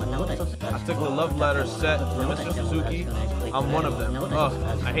 Ha! I took the love letter set from Mr. Suzuki. I'm one of them.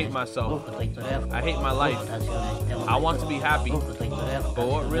 Ugh, I hate myself. I hate my life. I want to be happy. But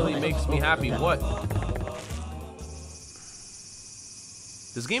what really makes me happy? What?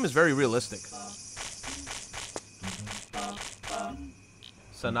 This game is very realistic.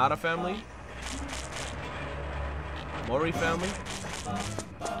 Sanada family? Mori family?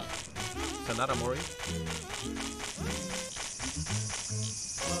 Sanada Mori?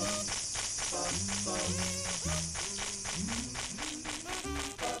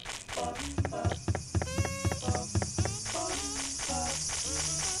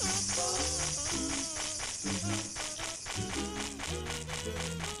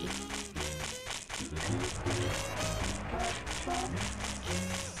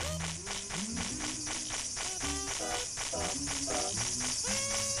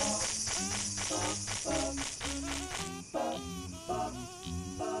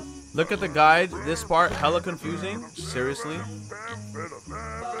 Look at the guide. This part, hella confusing. Seriously.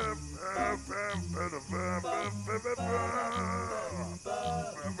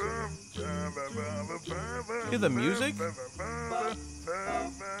 Hear the music?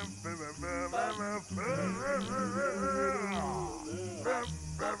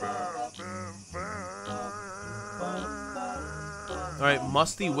 Alright,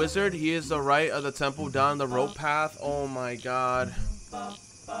 Musty Wizard. He is the right of the temple down the rope path. Oh my god.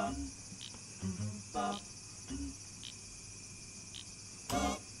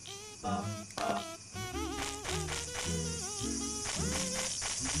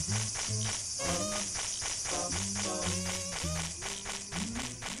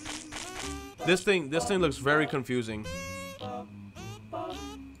 This thing looks very confusing.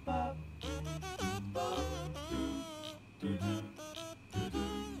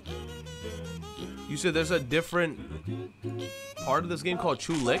 You said there's a different part of this game called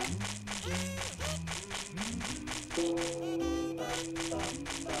Chulip?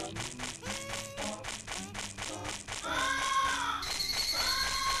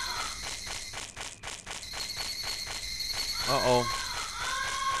 Uh-oh.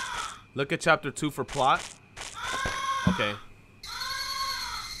 Look at chapter 2 for plot. Okay.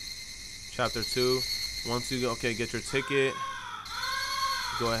 Chapter 2. Once you go, okay, get your ticket.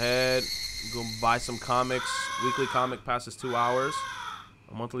 Go ahead. Go buy some comics. Weekly comic passes 2 hours.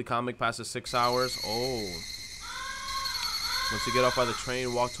 A monthly comic passes 6 hours. Oh. Once you get off by the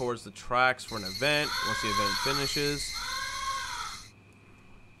train, walk towards the tracks for an event. Once the event finishes.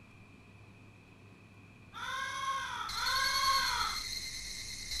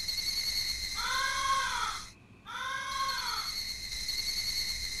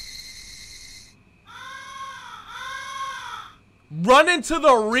 Run into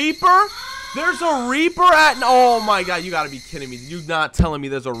the Reaper? There's a Reaper at... Oh my god, you gotta be kidding me. You're not telling me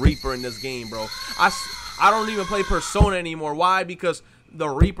there's a Reaper in this game, bro. I don't even play Persona anymore. Why? Because the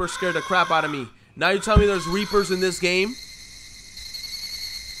Reaper scared the crap out of me. Now you tell me there's Reapers in this game?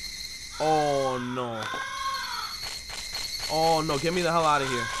 Oh no. Oh no, get me the hell out of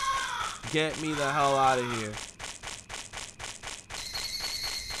here. Get me the hell out of here.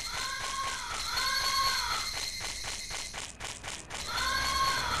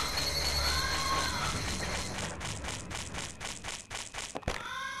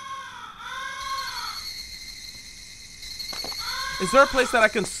 Is there a place that I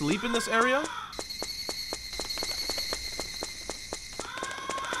can sleep in this area?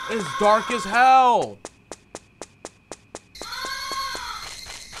 It's dark as hell.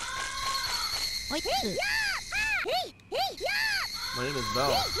 My name is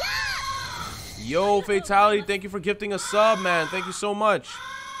Belle. Yo, Fatality, thank you for gifting a sub, man. Thank you so much.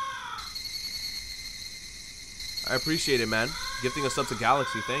 I appreciate it, man. Gifting a sub to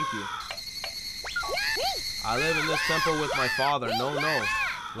Galaxy, thank you. I live in this temple with my father. No,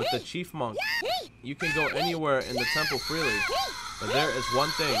 with the chief monk. You can go anywhere in the temple freely, but there is one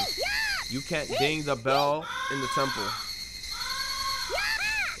thing. You can't ding the bell in the temple.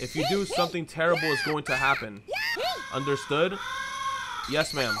 If you do, something terrible is going to happen. Understood?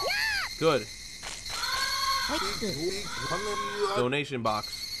 Yes, ma'am. Good. Donation box.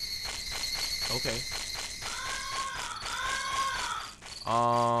 Okay.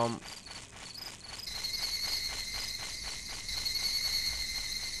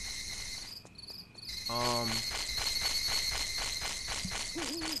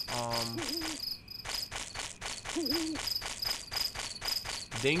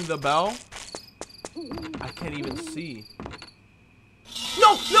 Ding the bell? I can't even see.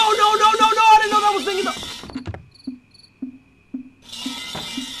 No! I didn't know that was dinging the...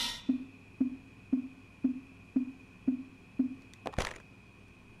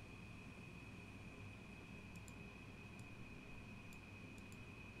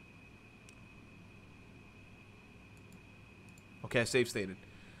 Okay, save stated.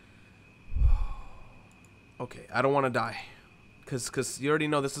 Okay, I don't want to die. Cause you already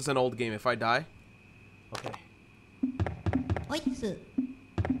know this is an old game. If I die, okay.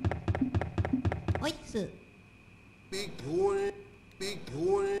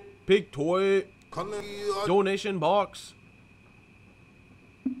 Big toy. Donation box.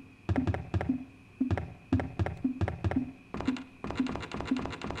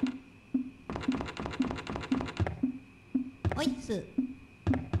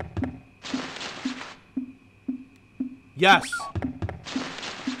 Yes.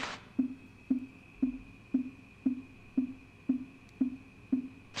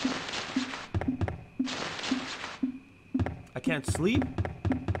 I can't sleep.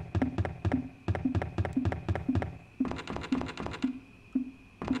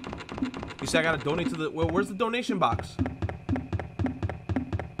 You say I gotta donate to the... Well, where's the donation box?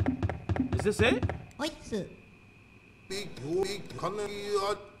 Is this it?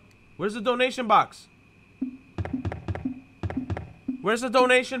 Where's the donation box? Where's the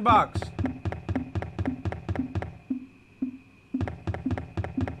donation box?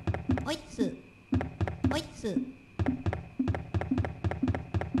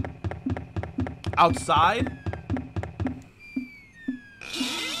 Outside?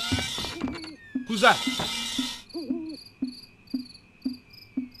 Who's that?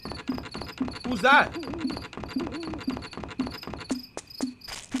 Who's that?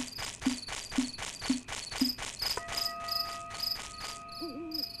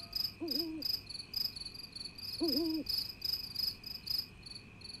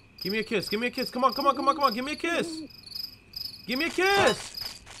 Give me a kiss. Give me a kiss. Come on, come on, come on, come on. Give me a kiss. Give me a kiss.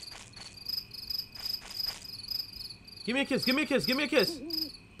 Give me a kiss. Give me a kiss. Give me a kiss.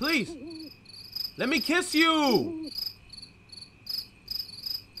 Please. Let me kiss you.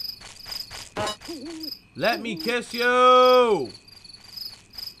 Let me kiss you.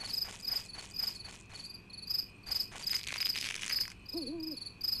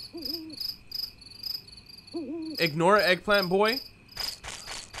 Ignore eggplant boy.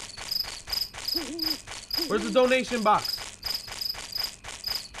 Where's the donation box?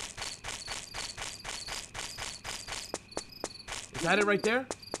 Is that it right there?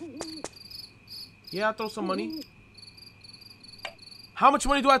 Yeah, I'll throw some money. How much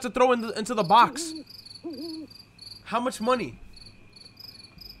money do I have to throw into the box? How much money?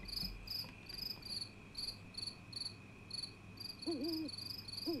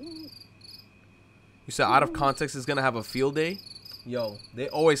 You said out of context is gonna have a field day? Yo, they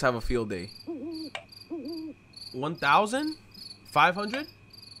always have a field day. 1,500?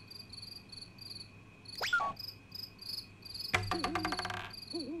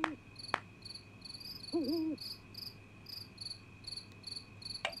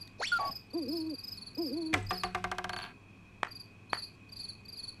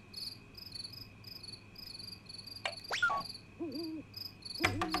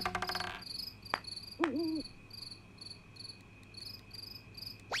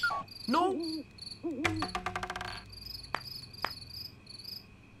 No.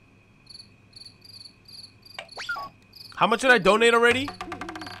 How much did I donate already?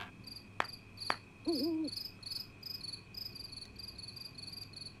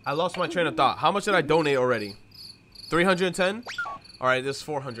 I lost my train of thought. How much did I donate already? 310? All right, this is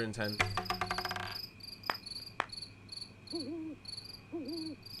 410.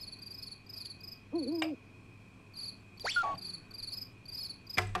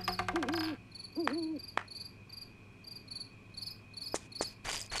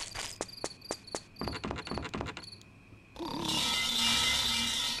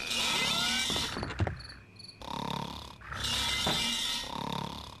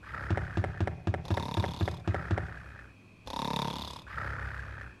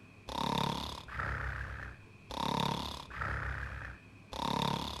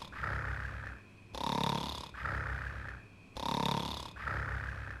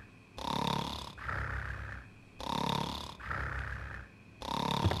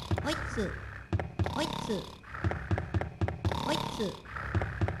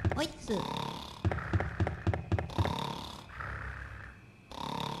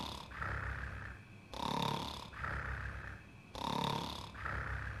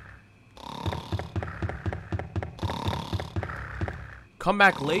 Come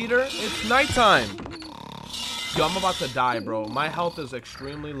back later? It's nighttime. Yo, I'm about to die, bro. My health is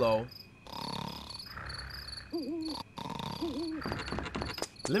extremely low.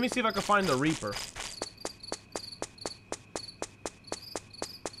 Let me see if I can find the Reaper.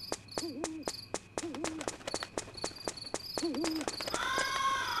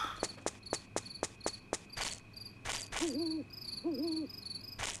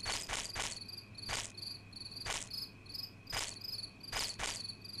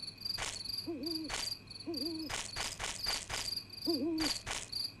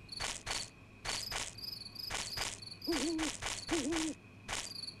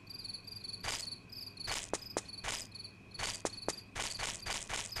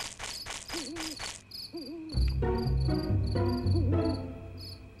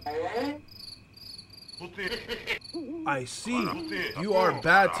 I see. You are a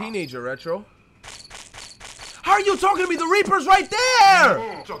bad teenager, Retro. How are you talking to me? The Reaper's right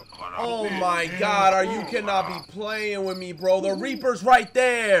there! Oh my god, you cannot be playing with me, bro. The Reaper's right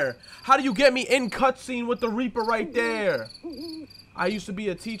there. How do you get me in cutscene with the Reaper right there? I used to be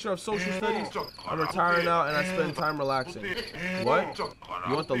a teacher of social studies. I'm retired now and I spend time relaxing. What?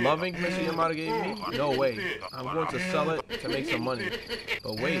 You want the love ink Mr. Yamada gave me? No way. I'm going to sell it to make some money.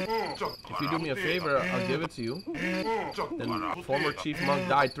 But wait, if you do me a favor, I'll give it to you. The former chief monk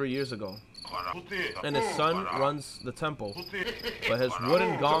died 3 years ago. And his son runs the temple. But his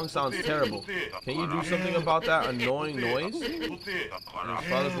wooden gong sounds terrible. Can you do something about that annoying noise? And his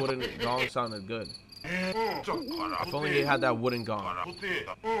father's wooden gong sounded good. If only he had that wooden gong.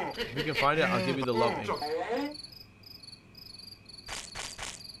 If you can find it, I'll give you the love ink.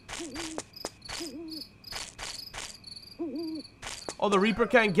 Oh, the Reaper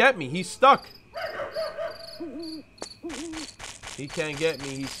can't get me. He's stuck. He can't get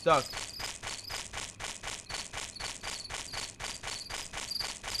me. He's stuck.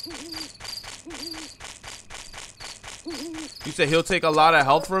 You said he'll take a lot of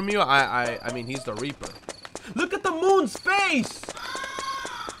health from you? I mean, he's the Reaper. Look at the moon's face!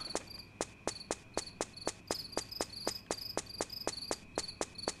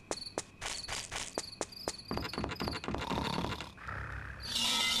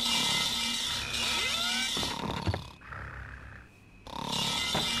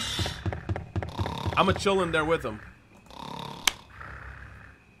 I'ma chill in there with him.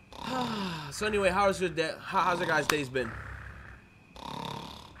 So anyway, how's your day? How's your guys' days been?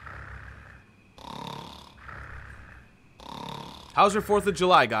 How's your 4th of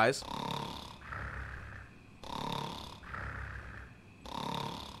July, guys?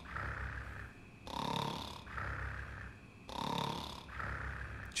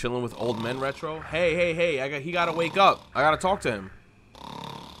 Chilling with old men, Retro? Hey, he gotta wake up. I gotta talk to him.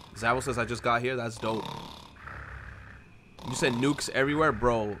 Zabo says I just got here. That's dope. You said nukes everywhere,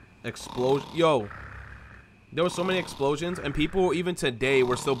 bro. Explosion. Yo, there were so many explosions, and people even today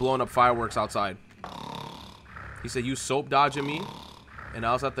were still blowing up fireworks outside. He said you soap dodging me, and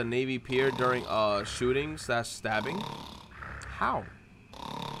I was at the Navy Pier during shooting / stabbing. How?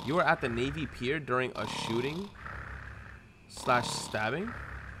 You were at the Navy Pier during a shooting / stabbing?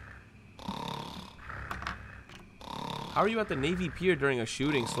 How are you at the Navy Pier during a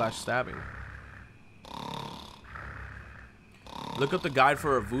shooting / stabbing? Look up the guide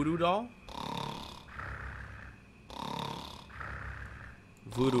for a voodoo doll.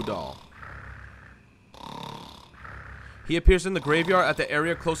 Voodoo doll. He appears in the graveyard at the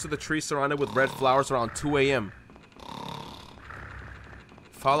area close to the tree surrounded with red flowers around 2 a.m.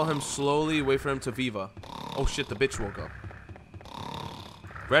 Follow him slowly, wait for him to Viva. Oh shit, the bitch woke up.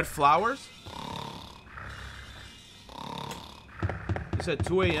 Red flowers? He said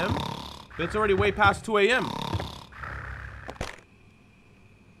 2 a.m.? But it's already way past 2 a.m.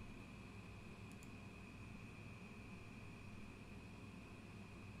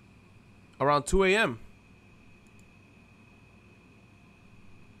 Around 2 a.m.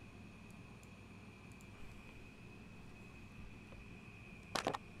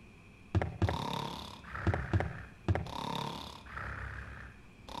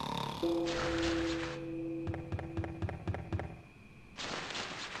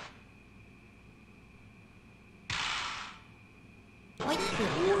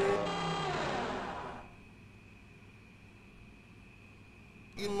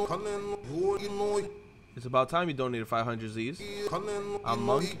 It's about time you donated 500 Z's. A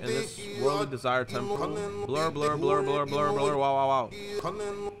monk in this worldly desire temple. Blur, blur, blur, blur, blur, blur. Wow, wow, wow.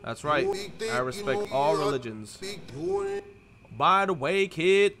 That's right. I respect all religions. By the way,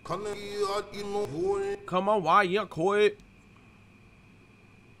 kid. Come on, why you quit?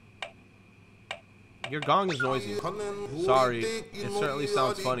 Your gong is noisy. Sorry, it certainly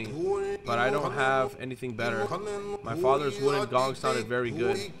sounds funny, but I don't have anything better. My father's wooden gong sounded very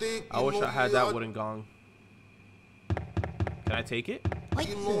good. I wish I had that wooden gong. Can I take it?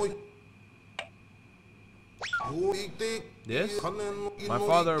 This? My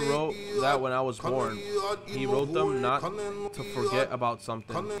father wrote that when I was born. He wrote them not to forget about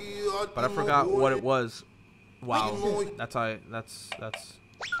something, but I forgot what it was. Wow, that's I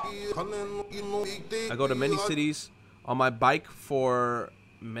go to many cities on my bike for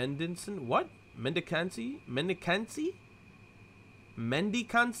mendicancy. What? Mendicancy? Mendicancy?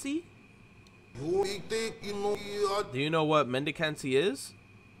 Mendicancy? Do you know what mendicancy is?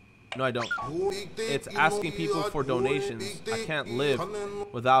 No, I don't. It's asking people for donations. I can't live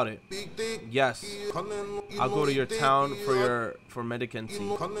without it. Yes, I'll go to your town for mendicancy.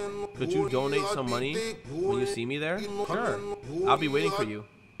 Could you donate some money when you see me there? Sure. I'll be waiting for you.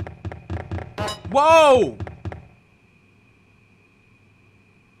 Whoa!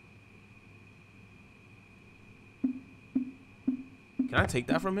 Can I take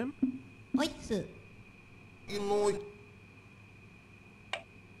that from him?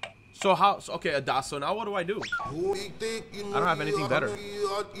 So how? Okay, Adas. So now what do I do? I don't have anything better.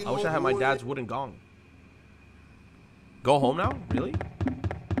 I wish I had my dad's wooden gong. Go home now? Really?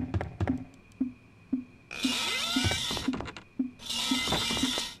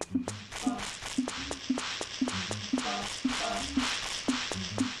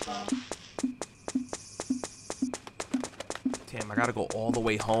 Damn, I gotta go all the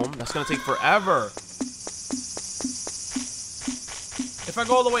way home. That's gonna take forever. If I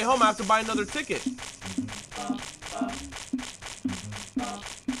go all the way home, I have to buy another ticket.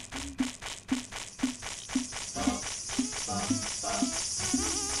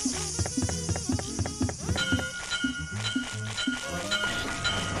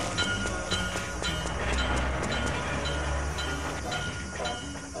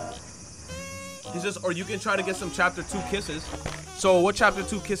 It's just, or you can try to get some chapter 2 kisses. So what chapter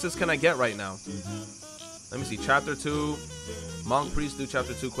 2 kisses can I get right now? Let me see. Chapter 2. Monk, priest, do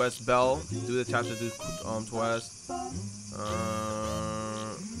chapter 2 quest. Bell, do the chapter 2 quest.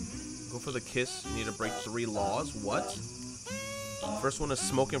 Go for the kiss. You need to break 3 laws. What? First one is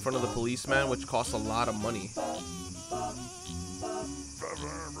smoke in front of the policeman, which costs a lot of money.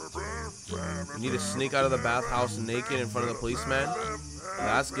 You need to sneak out of the bathhouse naked in front of the policeman.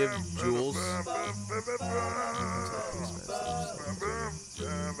 Last, give jewels.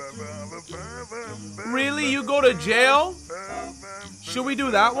 Really? You go to jail? Should we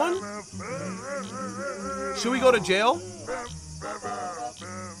do that one? Should we go to jail?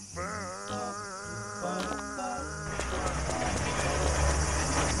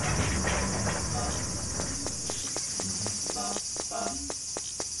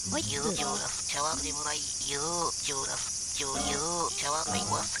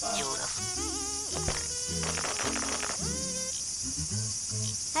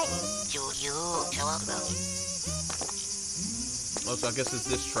 Oh, so I guess it's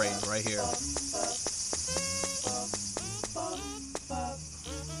this train right here.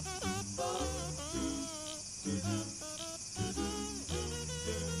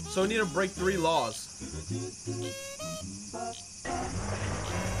 So we need to break 3 laws.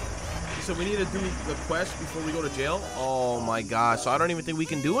 So we need to do the quest before we go to jail? Oh my gosh, so I don't even think we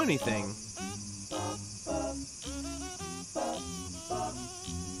can do anything.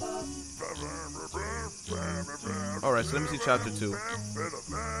 Alright, so let me see chapter 2.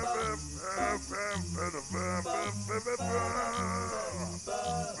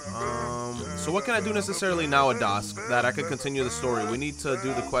 So what can I do necessarily now, Adas, that I could continue the story? We need to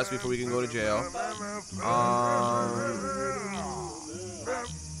do the quest before we can go to jail.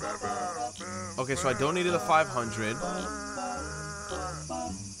 Okay, so I donated the 500.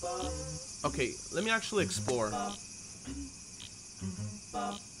 Okay, let me actually explore.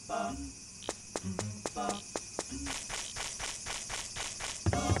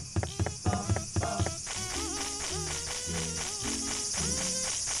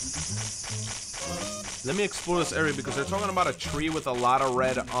 Let me explore this area because they're talking about a tree with a lot of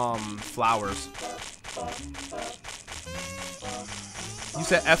red flowers. You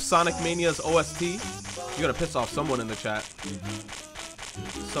said F Sonic Mania's OST? You're gonna piss off someone in the chat.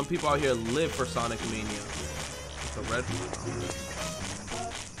 Some people out here live for Sonic Mania. It's a red.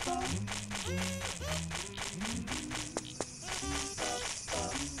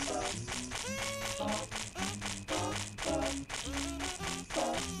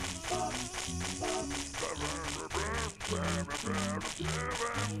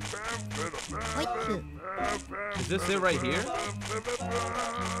 Is this it right here?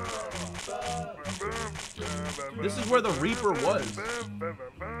 This is where the Reaper was.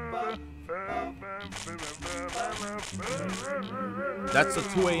 That's a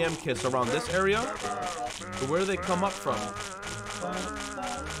 2 a.m. kiss around this area. So where do they come up from?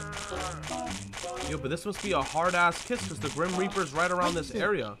 Yo, but this must be a hard ass kiss because the Grim Reaper's right around this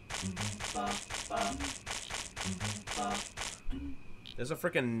area. There's a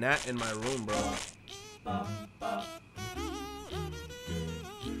freaking gnat in my room, bro.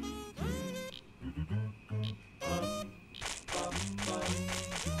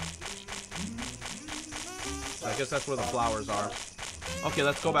 I guess that's where the flowers are. Okay,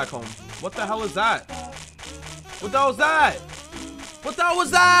 let's go back home. What the hell is that? What the hell was that? What the hell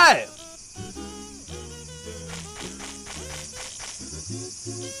was that?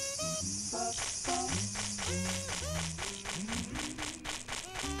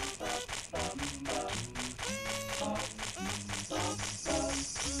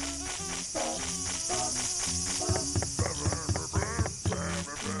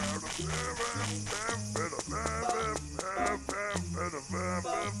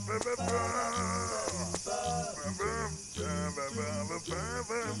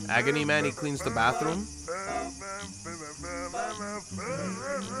 Agony Man, he cleans the bathroom.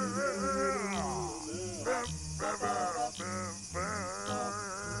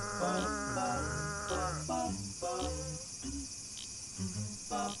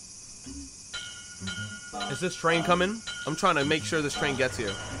 Is this train coming? I'm trying to make sure this train gets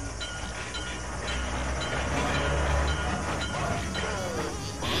here.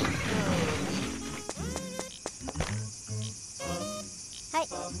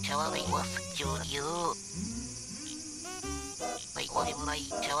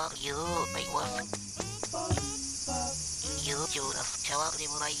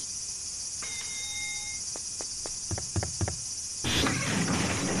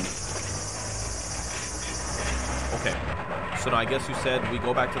 Okay, so now I guess you said we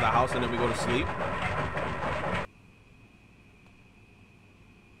go back to the house and then we go to sleep.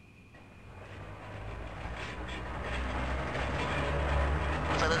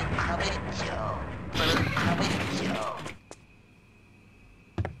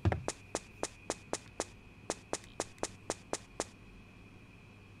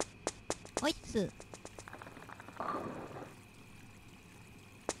 Yo,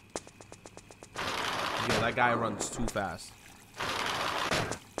 that guy runs too fast.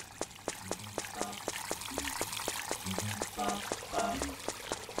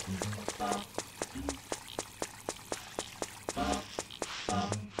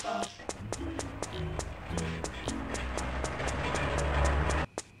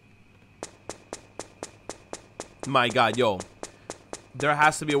 My God, yo. There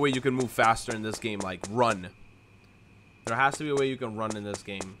has to be a way you can move faster in this game, like run. There has to be a way you can run in this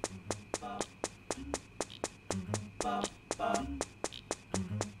game.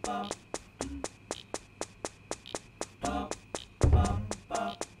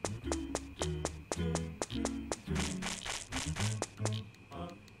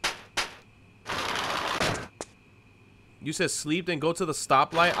 You said sleep, then go to the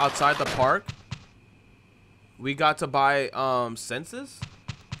stoplight outside the park. We got to buy senses.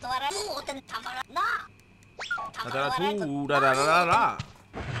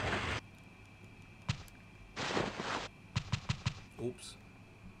 Oops.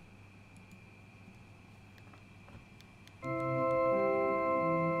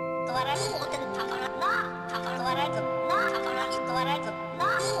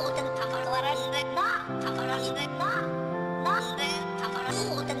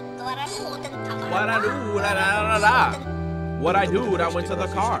 What I do? What I do? I went to the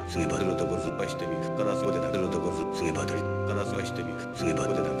car. What did I do? I went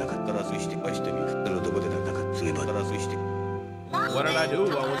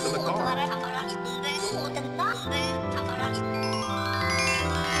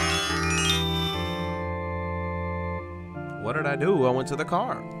to the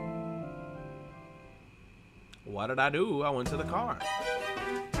car. What did I do? I went to the car.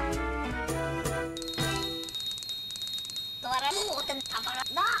 What did I do? I went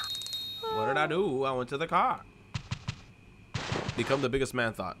to the car. What did I do? I went to the car. Become the biggest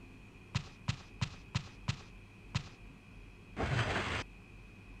man thought.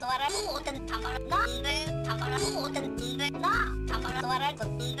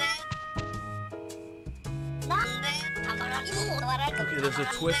 Okay, there's a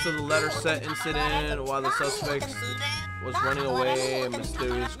twist of the letter set incident. While the suspect was running away, a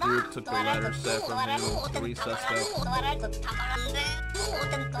mysterious group took the letter set from him. 3 suspects.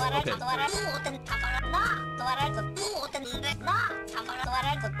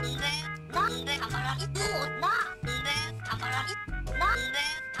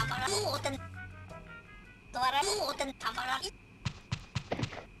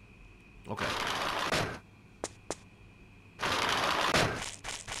 Okay.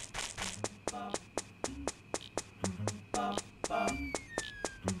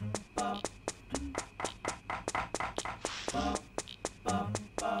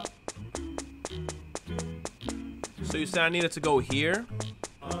 So you said I needed to go here?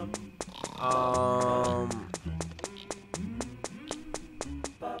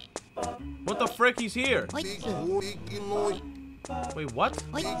 What the frick? He's here. Wait, what?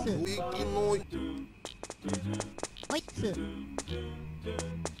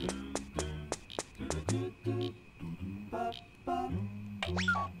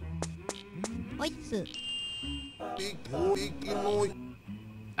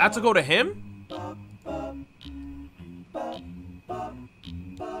 I have to go to him?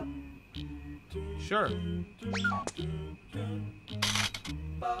 Sure.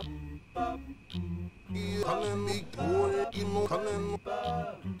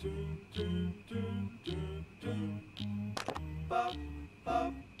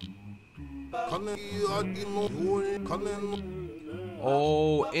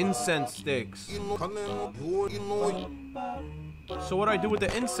 Oh, incense sticks. So what do I do with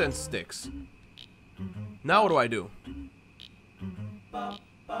the incense sticks? Now what do I do?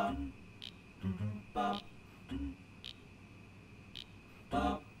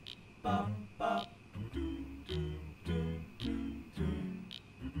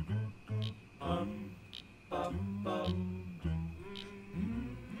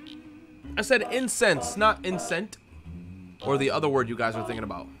 I said incense, not incent. Or the other word you guys are thinking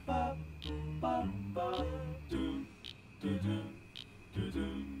about.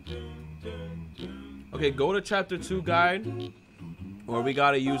 Okay, go to chapter 2 guide, where we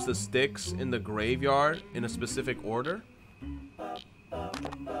gotta use the sticks in the graveyard in a specific order.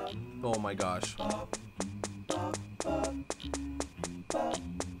 Oh my gosh.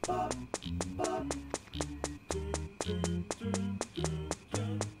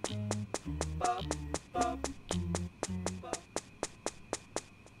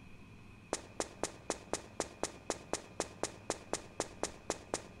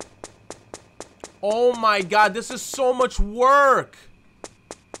 Oh my god, this is so much work.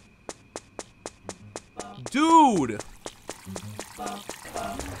 Dude.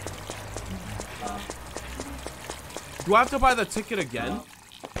 Do I have to buy the ticket again?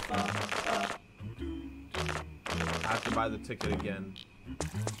 I have to buy the ticket again.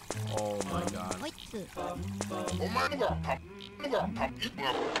 Oh my god.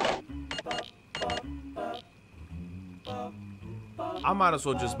 I might as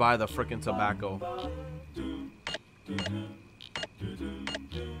well just buy the frickin' tobacco.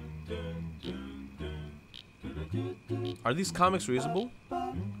 Are these comics reasonable?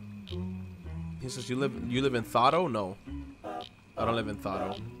 He says you live in Thotto? No. I don't live in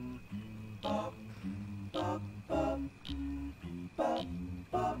Thotto.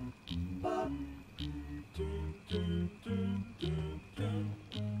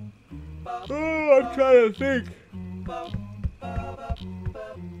 Oh, I'm trying to think.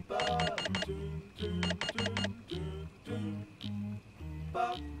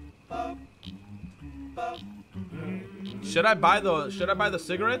 Should I buy the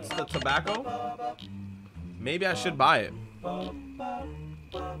cigarettes, the tobacco? Maybe I should buy it.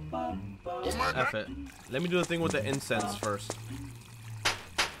 F it. Let me do the thing with the incense first.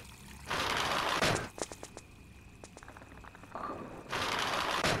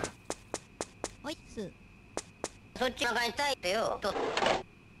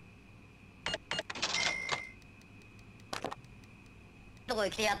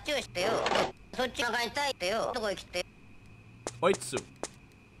 Oitsu.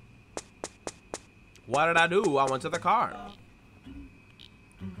 What did I do? I went to the car.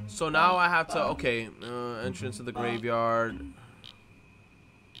 So now I have to, okay, entrance to the graveyard.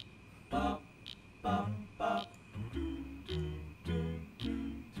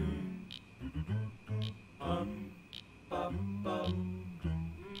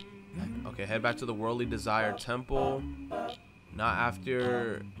 Okay, head back to the Worldly Desire Temple. Not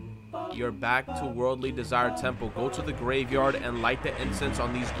after you're back to Worldly Desire Temple. Go to the graveyard and light the incense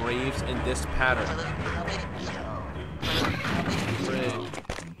on these graves in this pattern.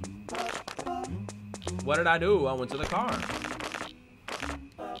 What did I do? I went to the car.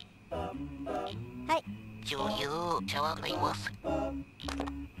 Hi.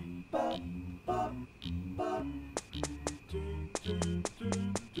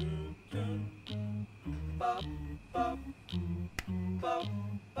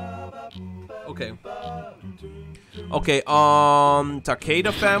 Okay. Okay,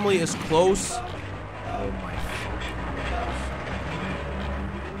 Takeda family is close. Oh my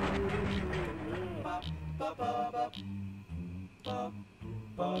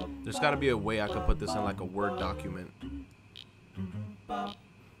fuck. There's gotta be a way I could put this in like a Word document.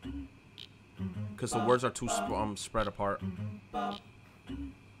 Because the words are too spread apart.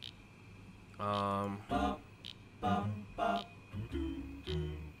 Oh,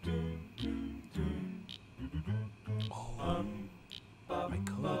 I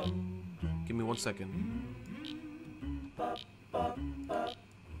could. Give me 1 second.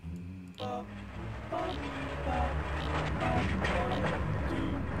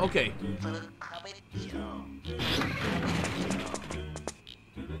 Okay.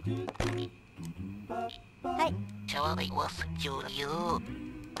 Hey.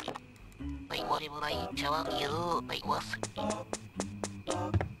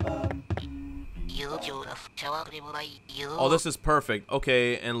 Oh, this is perfect.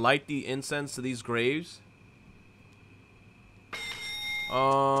 Okay, and light the incense to these graves.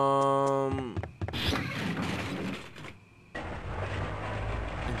 In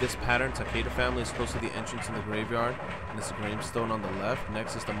this pattern, Takeda family is close to the entrance in the graveyard, and it's a gravestone on the left.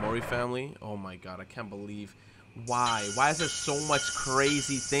 Next is the Mori family. Oh my god, I can't believe. Why? Why is there so much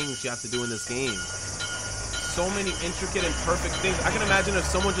crazy things you have to do in this game? So many intricate and perfect things. I can imagine if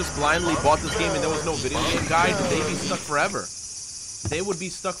someone just blindly bought this game and there was no video game guide, they'd be stuck forever. They would be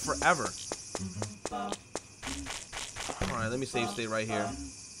stuck forever. Alright, let me save state right here.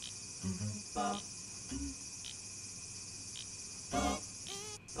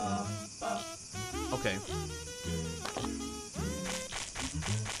 Okay.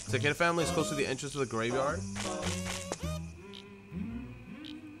 Takeda family is close to the entrance of the graveyard.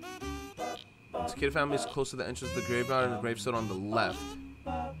 Takeda family is close to the entrance of the graveyard and the gravestone on the left.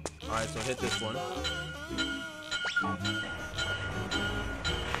 Alright, so hit this one.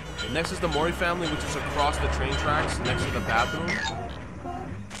 Next is the Mori family, which is across the train tracks next to the bathroom.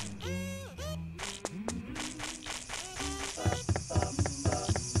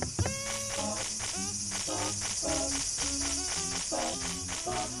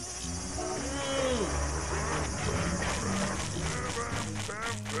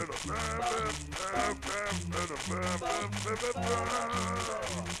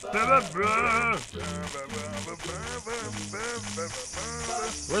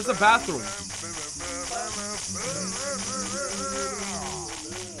 Where's the bathroom?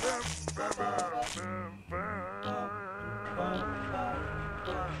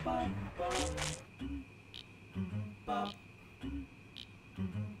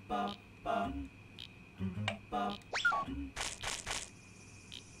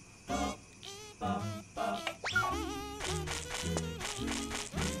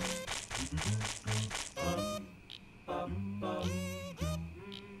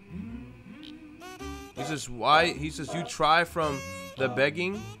 He says you try from the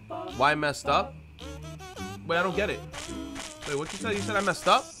begging. Why messed up? Wait, I don't get it. Wait, what you said? You said I messed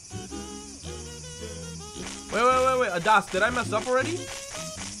up? Wait. Adas, did I mess up already?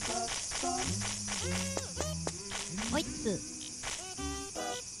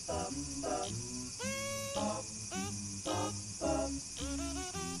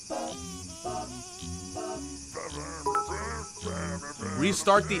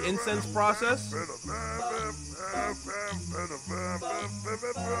 Restart the incense process?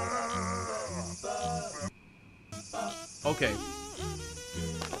 Okay.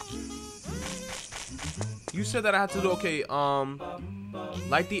 You said that I had to do, okay,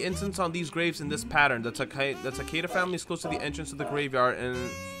 light the incense on these graves in this pattern. The Takeda family is close to the entrance of the graveyard,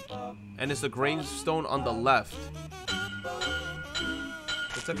 and it's the gravestone on the left.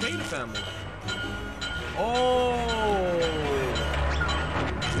 The Takeda family. Oh!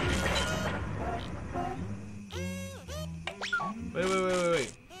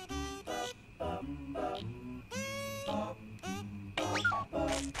 Wait.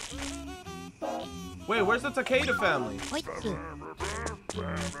 Wait, where's the Takeda family?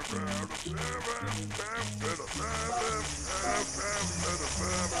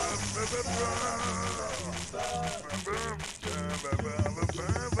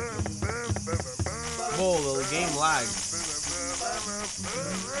 Whoa, the game lagged.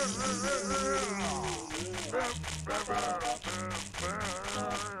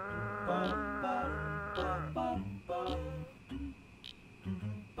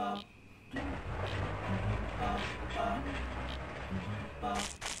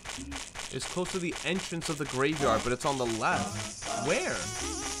 It's close to the entrance of the graveyard, but it's on the left. Where?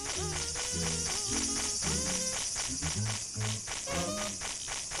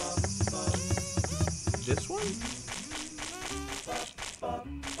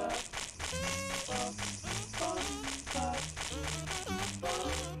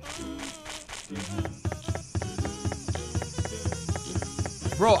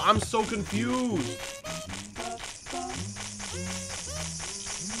 Bro, I'm so confused.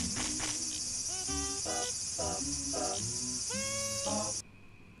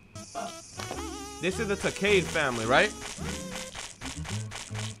 This is the Takade family, right?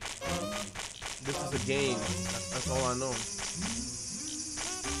 This is a game. That's all I know.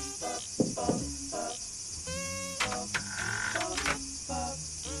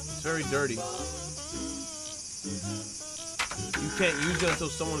 It's very dirty. You can't use it until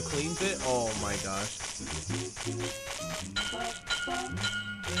someone cleans it? Oh my gosh.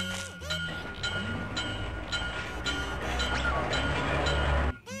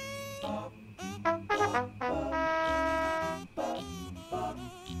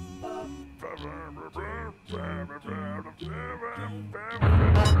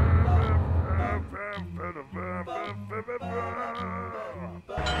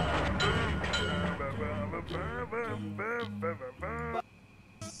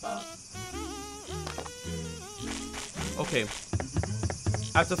 Okay,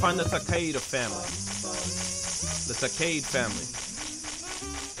 I have to find the Takeda family. The Takade family.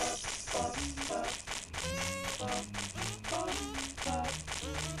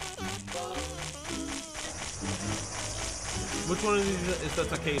 Which one of these is the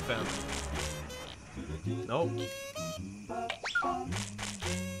Takade family? Nope.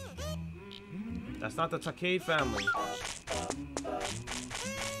 That's not the Takade family.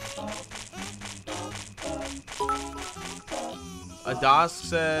 Adas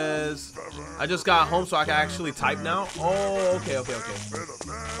says, I just got home so I can actually type now. Oh, okay.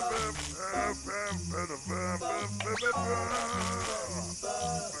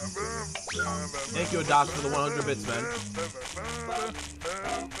 Thank you, Adas, for the 100 bits, man.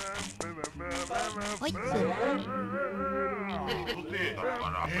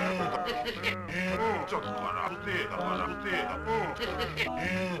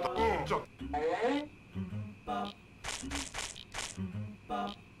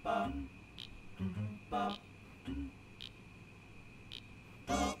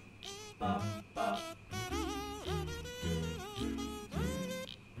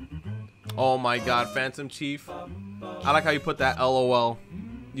 Oh my god, Phantom Chief. I like how you put that LOL.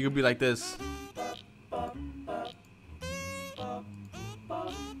 You could be like this.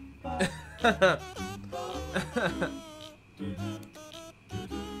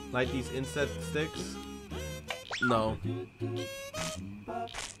 Like these insect sticks? No.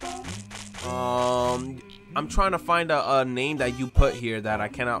 I'm trying to find a name that you put here that I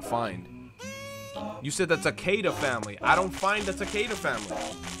cannot find. You said the Takeda family. I don't find the Takeda family.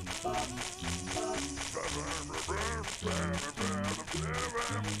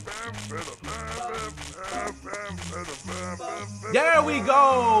 There we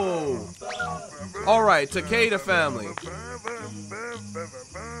go! Alright, Takeda family.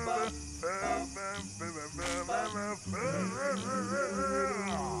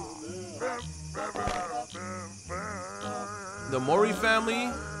 The Mori family.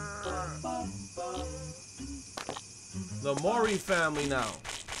 The Mori family now.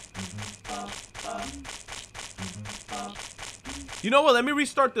 You know what? Let me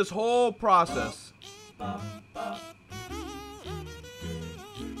restart this whole process.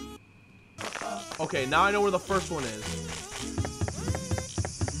 Okay, now I know where the first one is.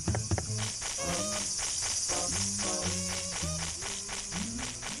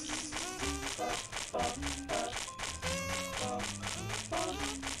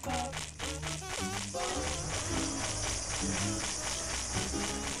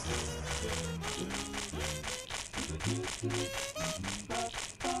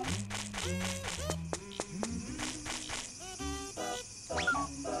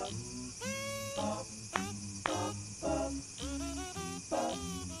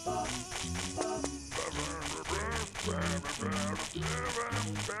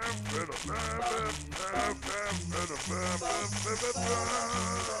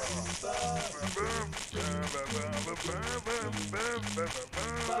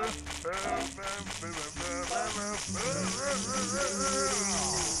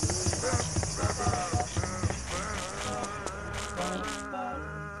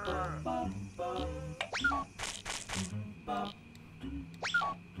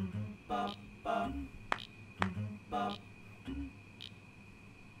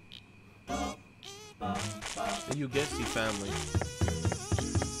 The Ugesi family.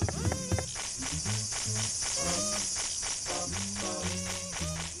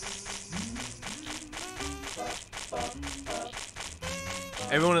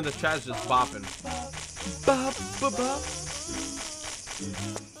 Everyone in the chat is just bopping. Bop, bop, bop.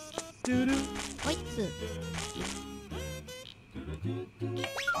 Doo-doo.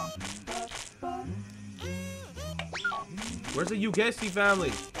 Where's the Yugesi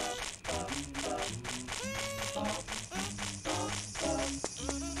family?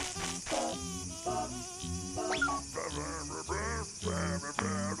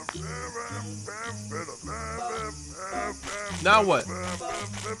 Now what?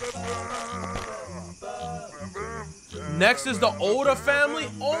 Next is the Oda family.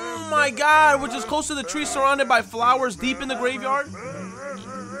 Oh my god, which is close to the tree surrounded by flowers deep in the graveyard.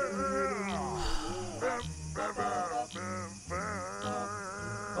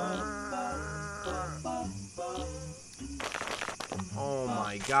 Oh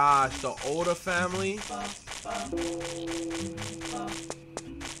my gosh, the Oda family.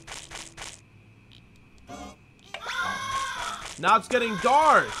 Now it's getting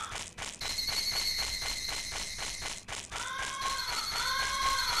dark.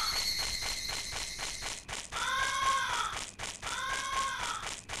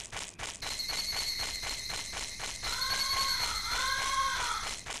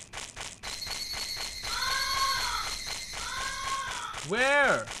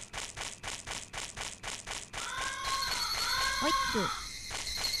 Where?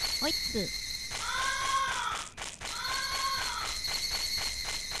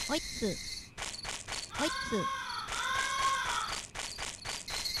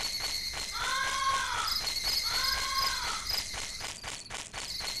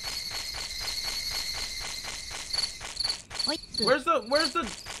 Where's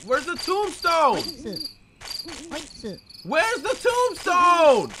the tombstone? Where's the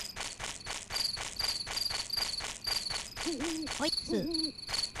tombstone?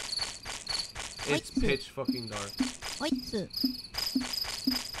 It's pitch fucking dark.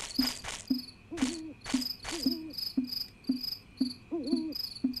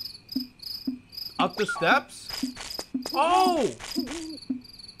 Up the steps? Oh!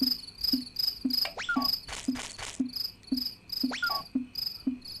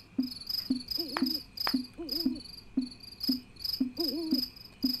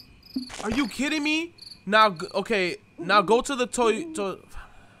 Are you kidding me? Now, okay, now go to the Toyotomi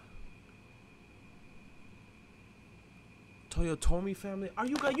family. Are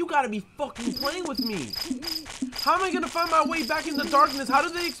you gotta be fucking playing with me? How am I gonna find my way back in the darkness? How do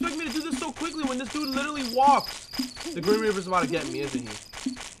they expect me to do this so quickly when this dude literally walks? The Grim Reaper's about to get me, isn't he?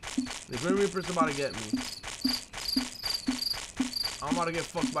 The Grim Reaper's about to get me. I'm about to get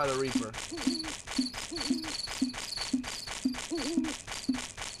fucked by the Reaper.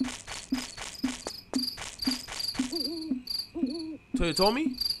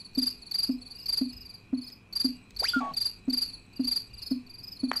 Toyotomi?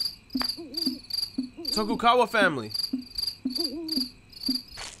 Tokugawa family.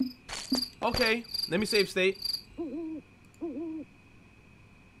 Okay, let me save state.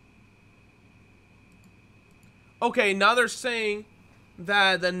 Okay, now they're saying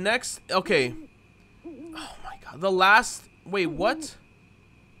that the next... Okay. Oh my god. The last... Wait, what?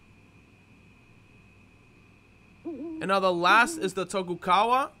 And now the last is the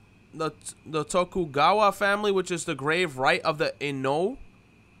Tokugawa. The Tokugawa family, which is the grave right of the Ino,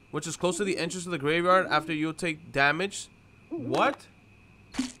 which is close to the entrance of the graveyard after you take damage. What?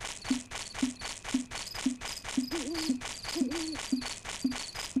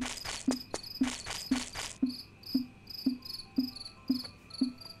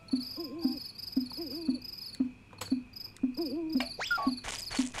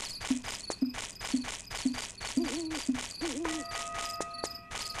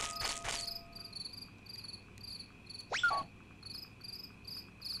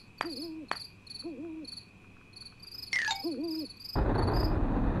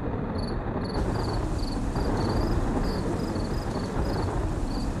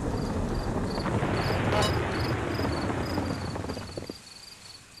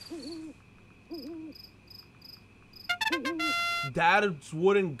 Dad's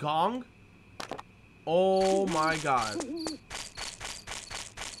wooden gong? Oh my god.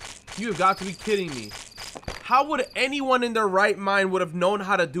 You have got to be kidding me. How would anyone in their right mind would have known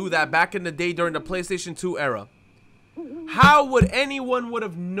how to do that back in the day during the PlayStation 2 era? How would anyone would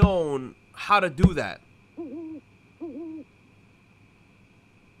have known how to do that?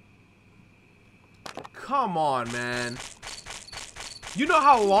 Come on, man. You know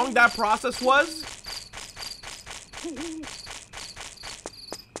how long that process was?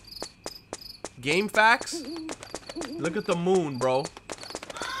 Game facts? Look at the moon, bro.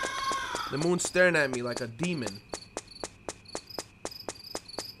 The moon's staring at me like a demon.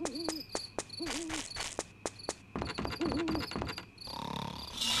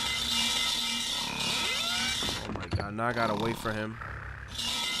 now I gotta wait for him.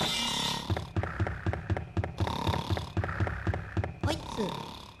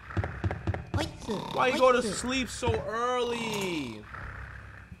 Why you go to sleep so early?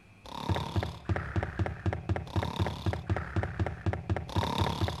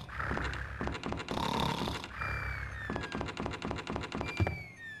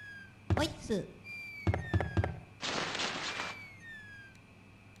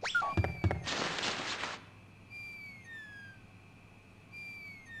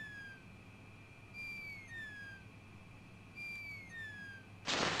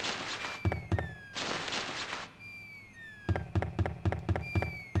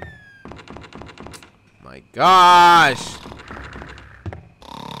 My gosh.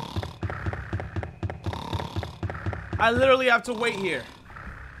 I literally have to wait here.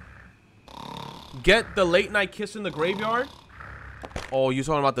 Get the late night kiss in the graveyard? Oh, you're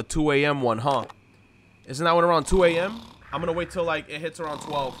talking about the 2 a.m. one, huh? Isn't that one around 2 a.m.? I'm gonna wait till like it hits around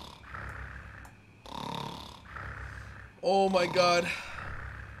 12. Oh my god.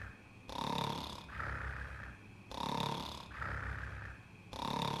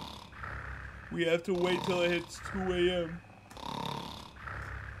 We have to wait till it hits 2 a.m.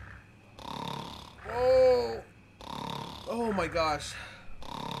 Oh. Oh my gosh.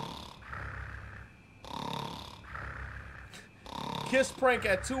 Kiss prank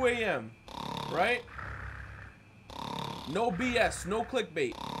at 2 a.m. Right? No BS, no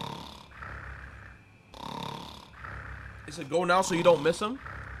clickbait. Is it go now so you don't miss him?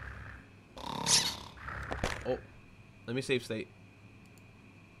 Oh, let me save state.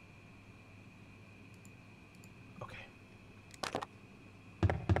 Okay.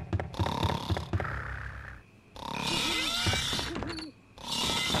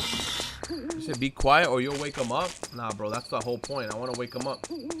 You said be quiet or you'll wake him up? Nah, bro, that's the whole point. I want to wake him up.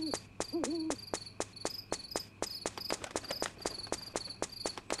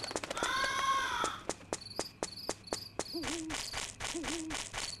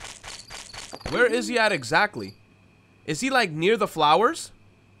 Where is he at exactly? Is he like near the flowers?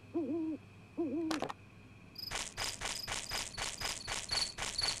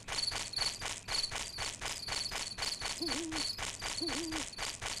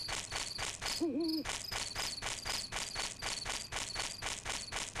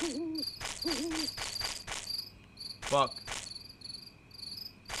 Fuck.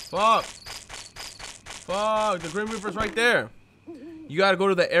 Fuck. Fuck. The Grim Reaper's right there. You gotta go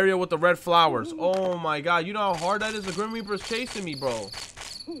to the area with the red flowers. Oh my god. You know how hard that is? The Grim Reaper's chasing me, bro.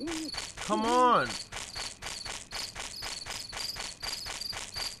 Come on.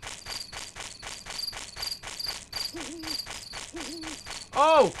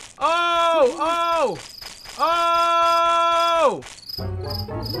 Oh! Oh! Oh! Oh!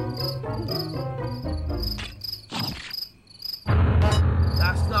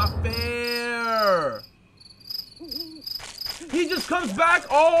 That's not fair. He just comes back.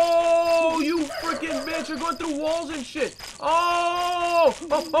 Oh, you freaking bitch. You're going through walls and shit. Oh!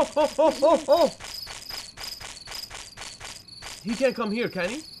 Oh, oh, oh, oh, oh, oh. He can't come here, can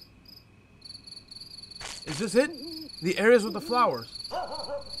he? Is this it? The areas with the flowers.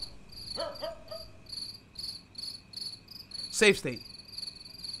 Save state.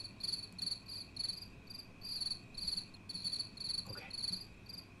 Okay.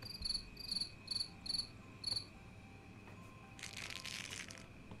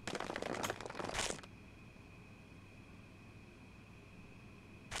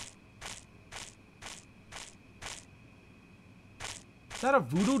 Is that a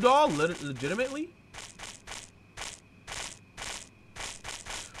voodoo doll? Legitimately?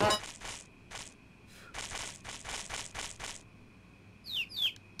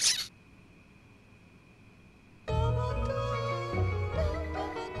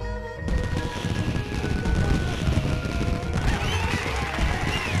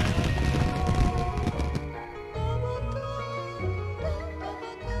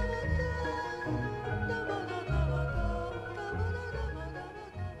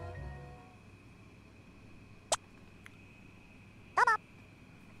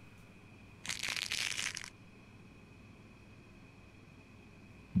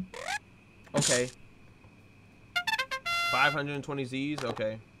 Okay. 520 Z's?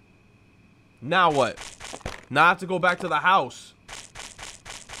 Okay. Now what? Now I have to go back to the house.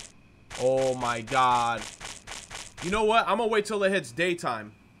 Oh my god. You know what? I'm gonna wait till it hits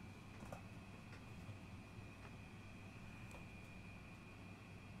daytime.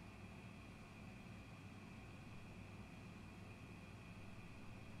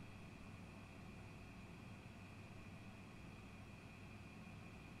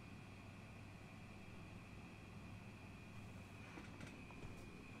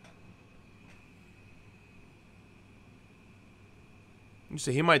 You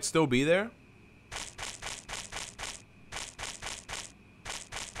say he might still be there?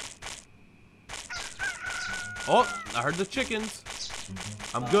 Oh, I heard the chickens.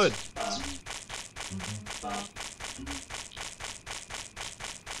 I'm good.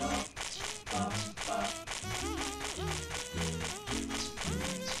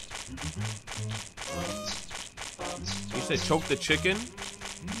 You said choke the chicken?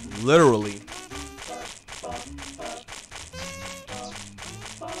 Literally.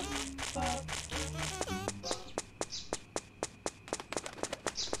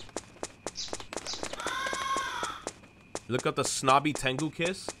 Look up the snobby Tengu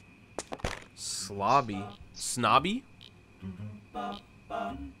kiss. Slobby. Snobby?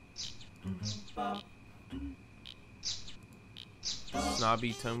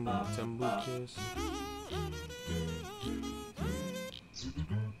 Snobby Tengu kiss.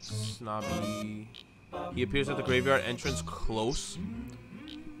 Snobby. He appears at the graveyard entrance close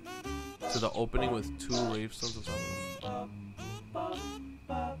to the opening with 2 gravestones of something.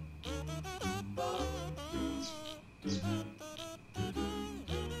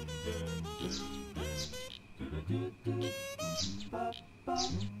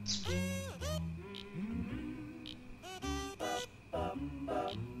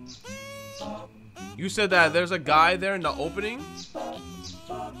 You said that there's a guy there in the opening?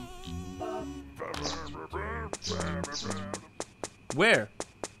 Where?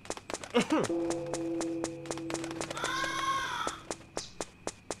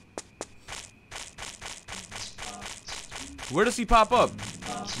 Where does he pop up?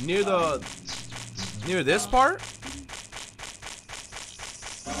 Near this part?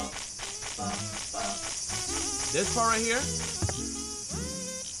 This part right here?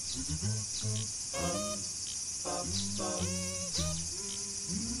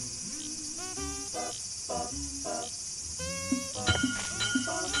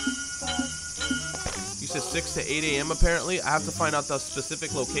 You said 6 to 8 a.m. apparently. I have to find out the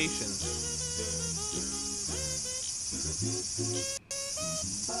specific location.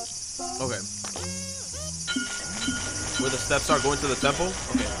 Okay. Where the steps are going to the temple?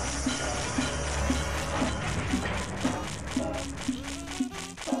 Okay.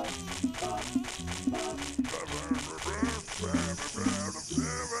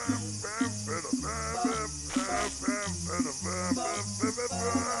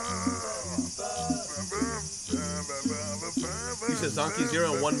 He says Donkey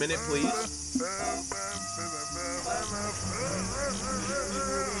Zero in 1 minute, please.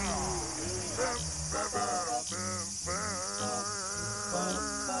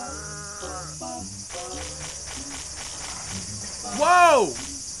 Whoa!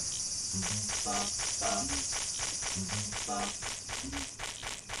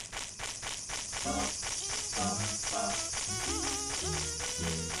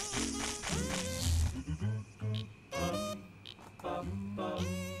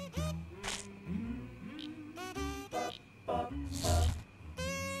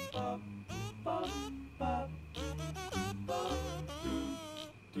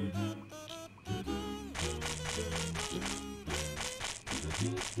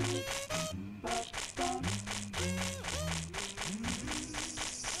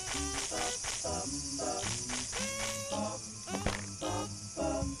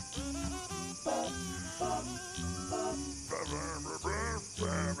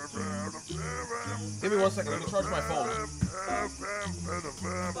 Give me 1 second, let me charge my phone.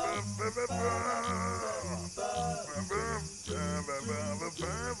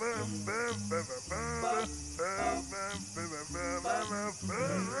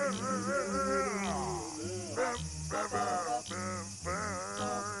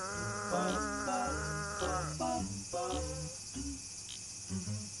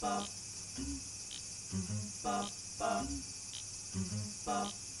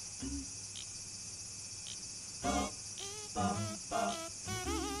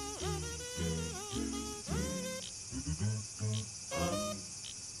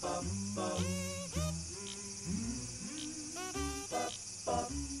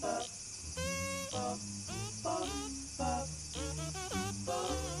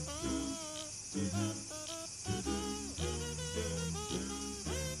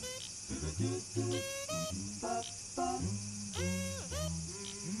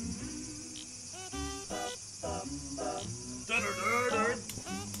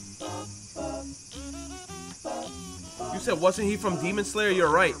 You said, wasn't he from Demon Slayer?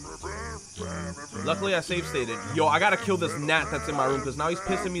 You're right. Luckily, I save stated. Yo, I gotta kill this gnat that's in my room because now he's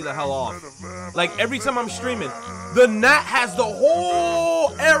pissing me the hell off. Like, every time I'm streaming, the gnat has the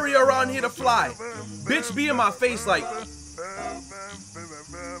whole area around here to fly. Bitch be in my face like...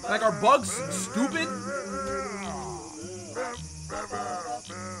 Like, are bugs stupid?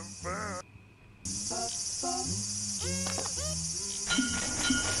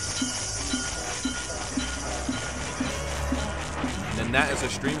 And that is a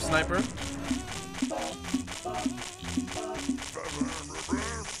stream sniper.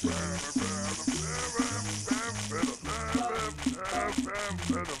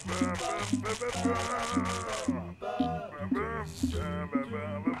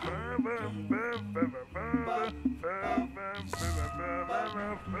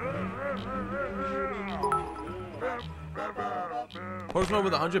 Horseman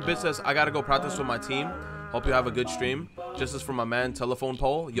with 100 bits says, I gotta go practice with my team. Hope you have a good stream. Just as for my man, telephone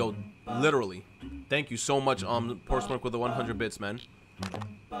pole. Yo, literally. Thank you so much, Horseman with the 100 bits, man.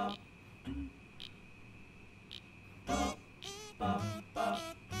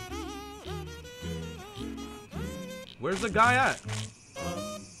 Where's the guy at?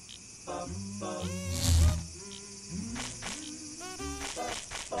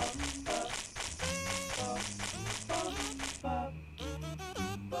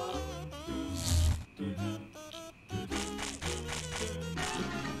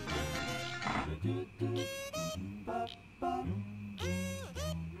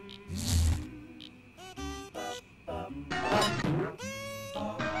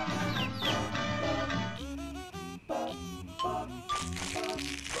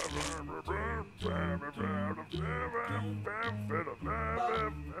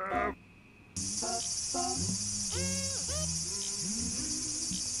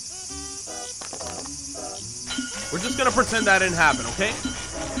 We're just gonna pretend that didn't happen, okay?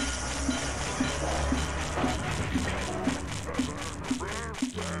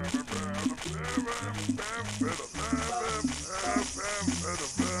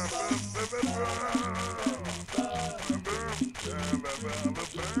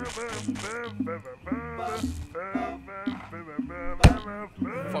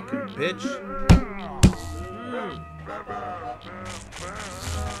 Fucking bitch.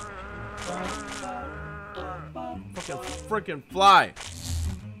 Fucking freaking fly.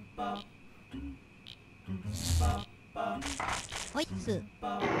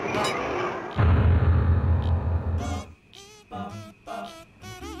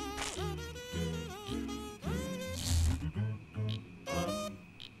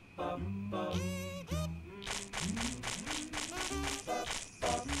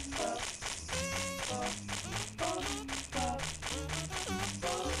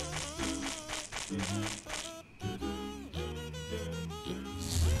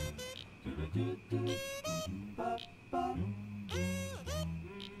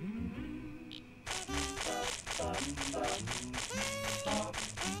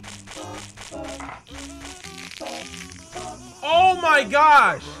 Oh my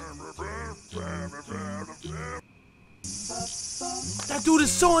gosh! That dude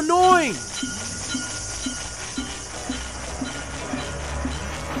is so annoying!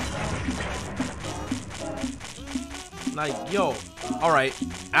 Like, yo, alright,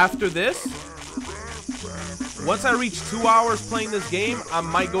 after this, once I reach 2 hours playing this game, I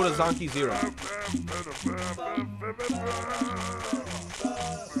might go to Zonky Zero.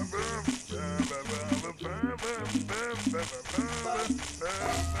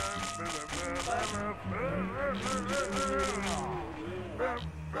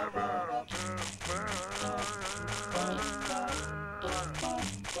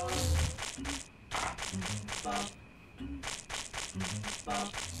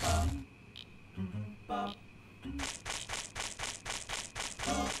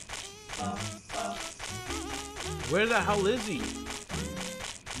 Where the hell is he?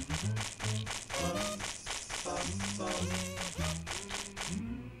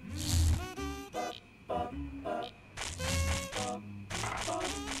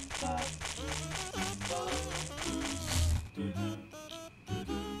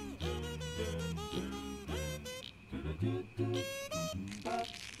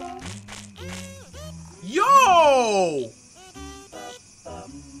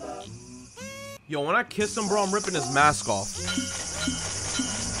 Yo, when I kiss him, bro, I'm ripping his mask off.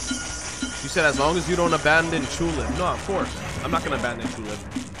 You said as long as you don't abandon Chulip. No, of course. I'm not gonna abandon Chulip.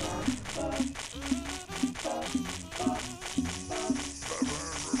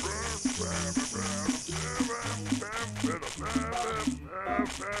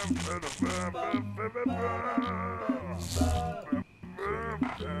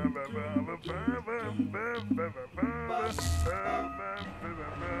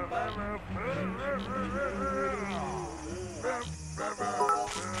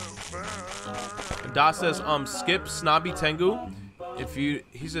 Da says, skip Snobby Tengu.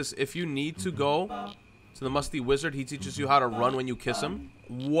 He says, if you need to go to the musty wizard, he teaches you how to run when you kiss him.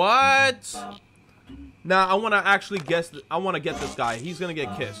 What? Nah, I want to actually guess. I want to get this guy. He's going to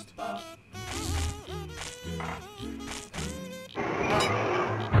get kissed.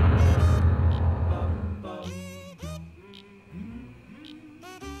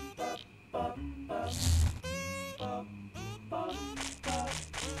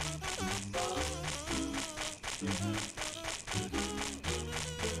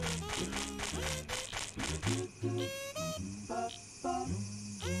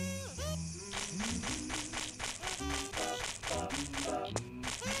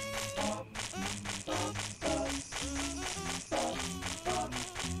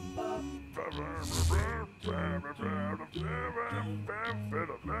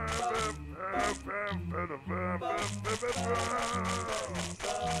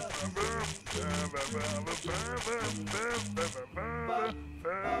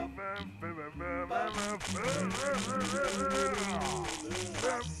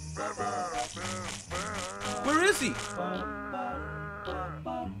 Where is he?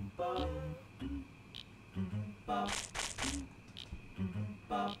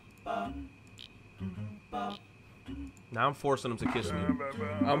 Now I'm forcing him to kiss me.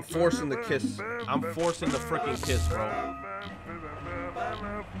 I'm forcing the kiss. I'm forcing the freaking kiss, bro.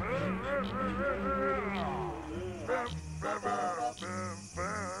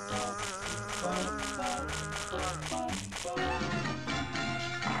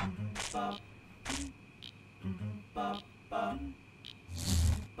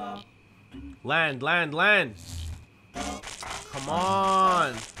 Land, land, land. Come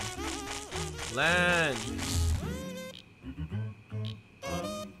on. Land.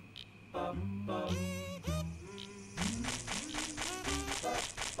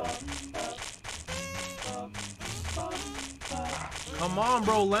 Come on,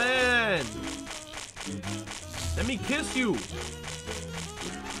 bro, land. Let me kiss you.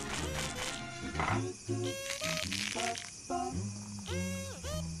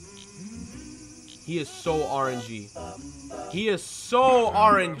 He is so RNG. He is so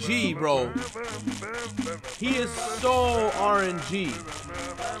RNG, bro. He is so RNG.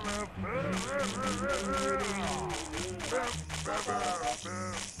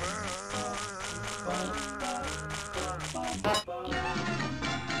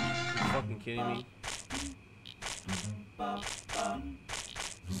 Fucking kidding me?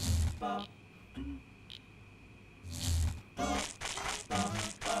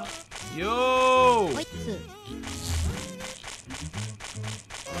 Yo!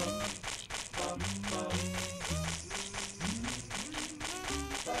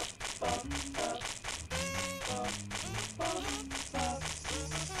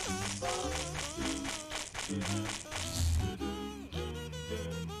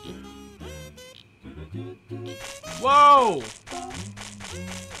 Whoa!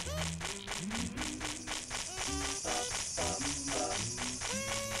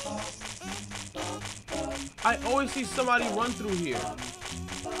 I always see somebody run through here.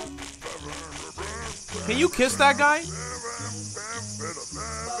 Can you kiss that guy?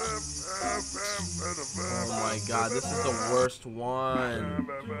 Oh my god, this is the worst one.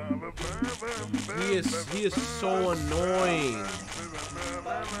 He is so annoying.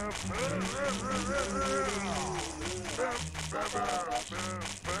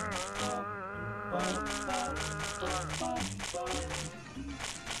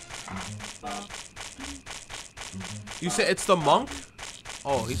 You said it's the monk?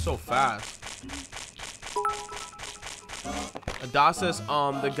 Oh, he's so fast. Adas says,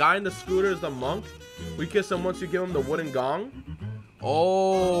 the guy in the scooter is the monk. We kiss him once you give him the wooden gong.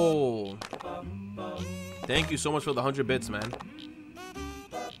 Oh. Thank you so much for the 100 bits, man.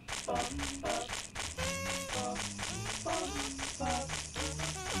 Yo,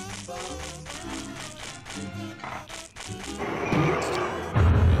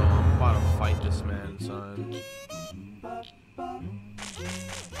 I'm about to fight this man, son.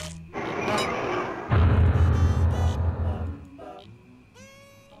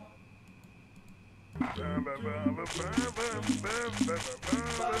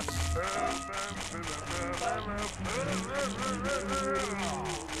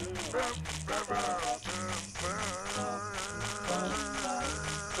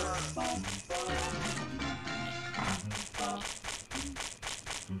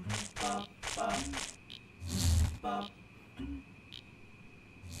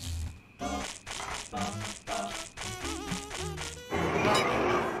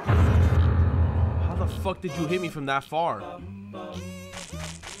 How the fuck did you hit me from that far?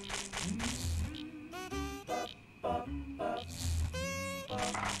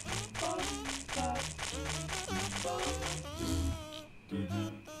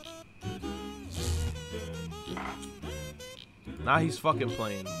 Now he's fucking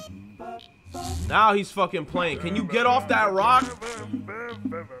playing. Now he's fucking playing. Can you get off that rock?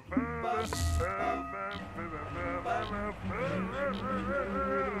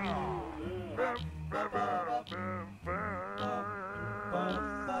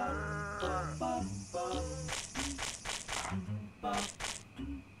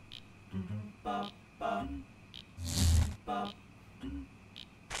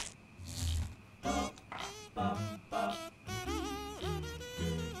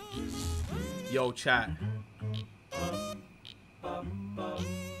 Yo, chat.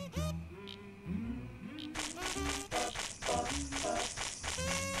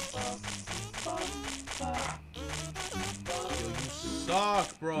 Yo, you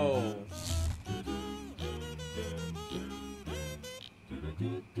suck, bro.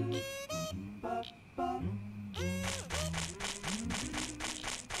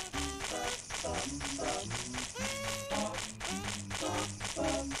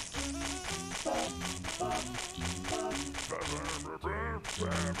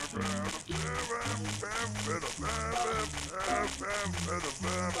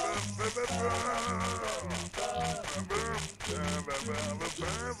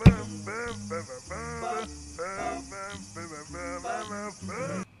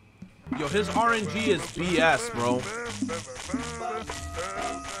 Yo, his RNG is BS, bro.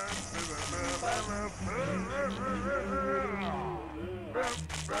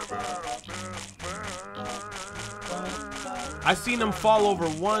 I seen him fall over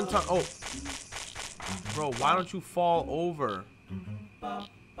one time. Oh, bro, why don't you fall over?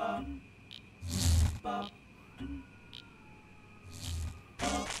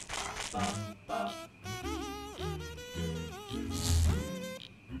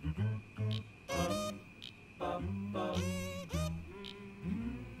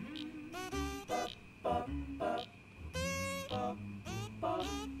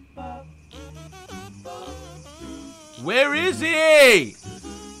 Where is he?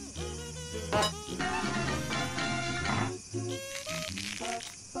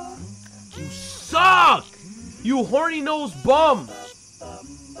 You suck! You horny nosed bum!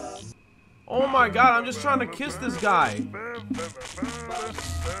 Oh my god, I'm just trying to kiss this guy.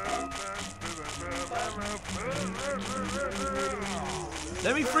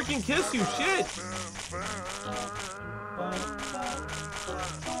 Let me freaking kiss you, shit!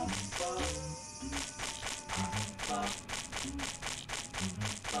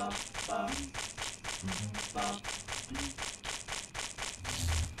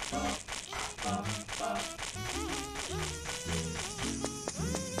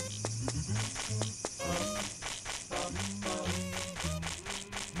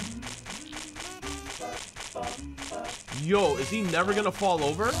 Yo, is he never gonna fall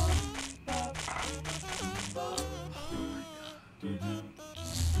over?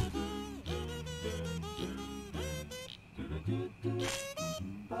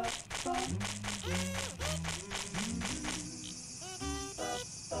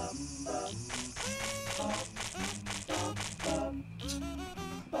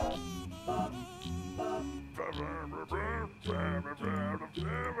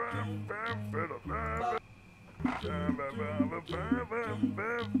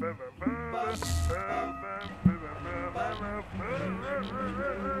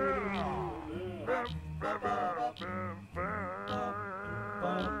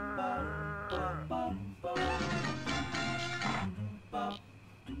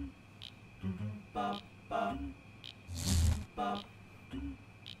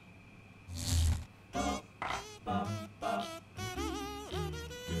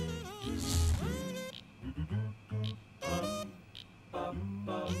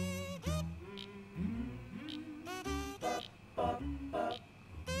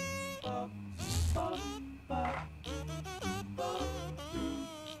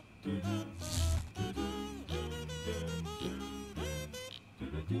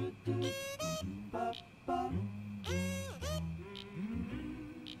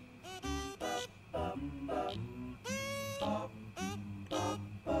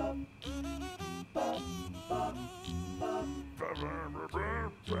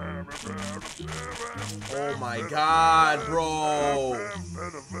 Oh my god, bro.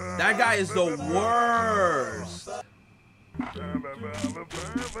 That guy is the worst. I'm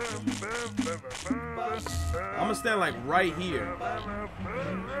gonna stand like right here.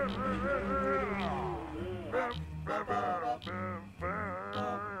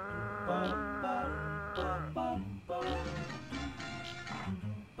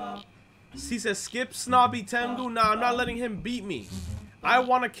 He says, skip Snobby Tengu. Nah, I'm not letting him beat me. I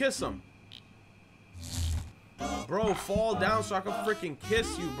want to kiss him. Bro, fall down so I can freaking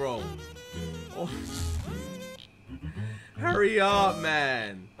kiss you, bro. Oh. Hurry up,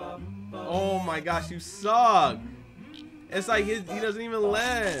 man. Oh my gosh, you suck. It's like he doesn't even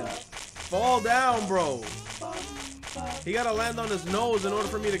land. Fall down, bro. He gotta land on his nose in order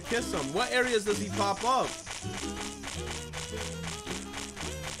for me to kiss him. What areas does he pop up?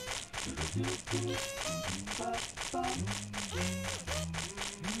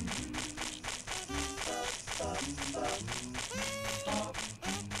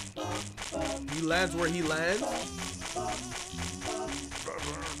 He lands where he lands.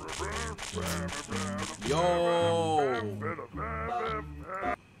 Yo.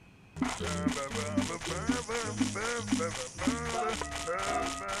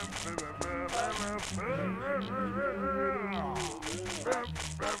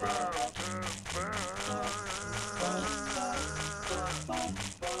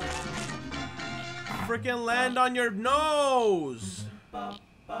 Freaking land on your nose.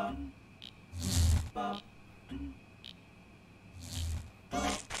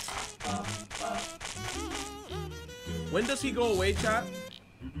 When does he go away, chat?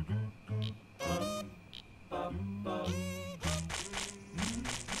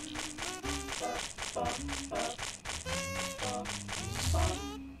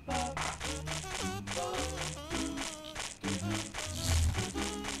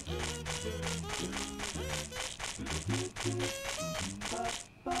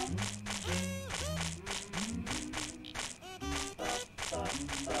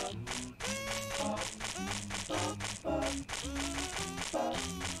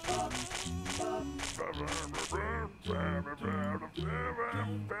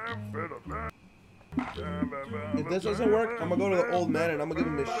 If this doesn't work, I'm gonna go to the old man and I'm gonna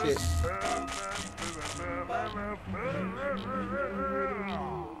give him his shit.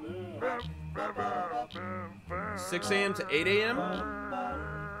 $6 a.m. to 8 a.m.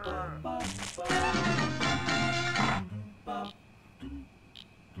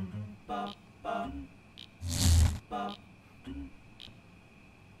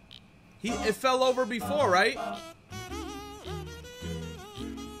 It fell over before, right?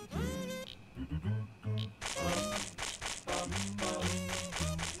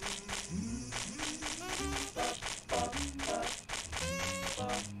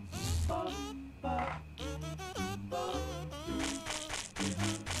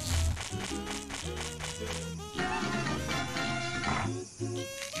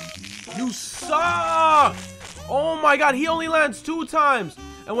 You suck! Oh my god, he only lands 2 times.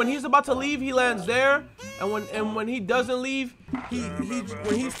 And when he's about to leave, he lands there. And when he doesn't leave,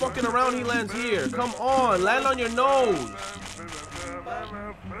 when he's fucking around, he lands here. Come on, land on your nose.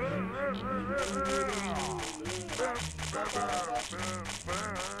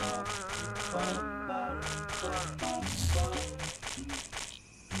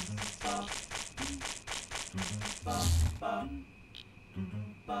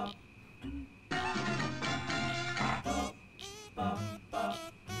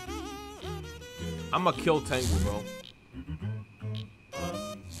 I'ma kill Tengu, bro.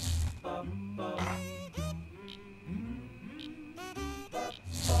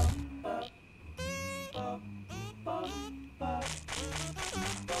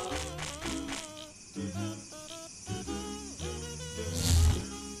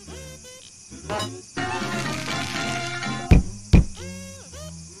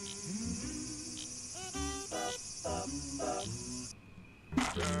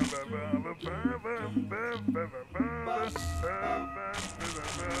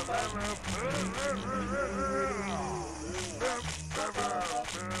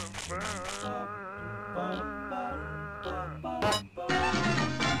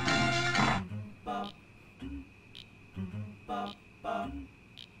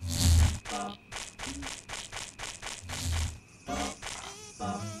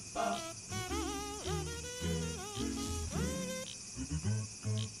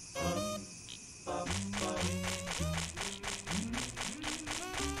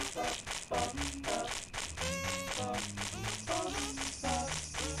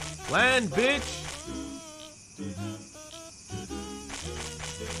 Land, bitch!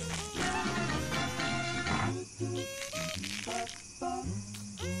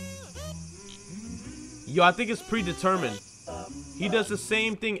 Yo, I think it's predetermined. He does the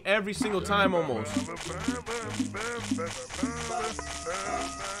same thing every single time almost.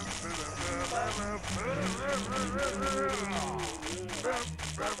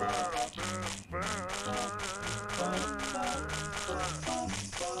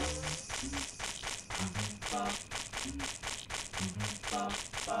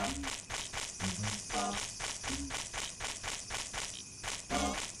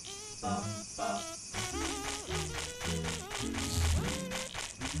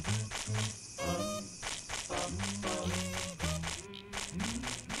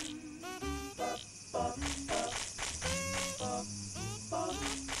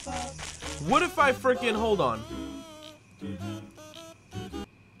 What if I freaking hold on?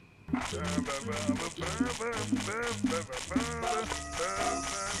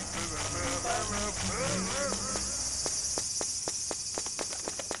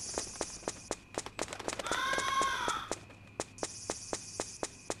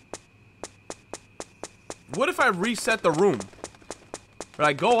 What if I reset the room?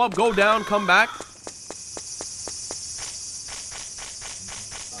 Like go up, go down, come back?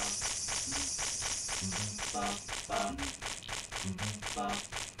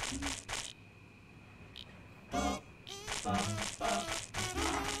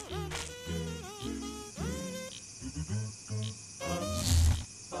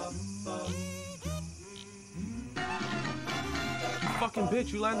 Fucking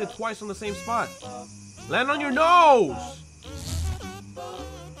bitch, you landed twice on the same spot. Land on your nose!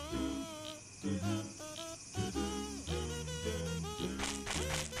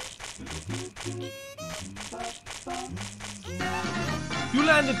 You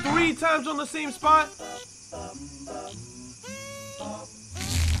landed 3 times on the same spot?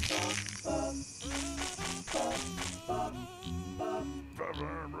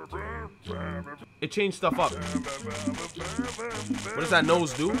 It changed stuff up. What does that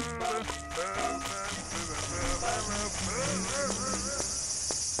nose do?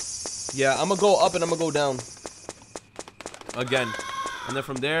 Yeah, I'm gonna go up and I'm gonna go down. Again. And then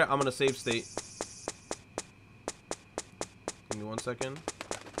from there, I'm gonna save state. Give me 1 second.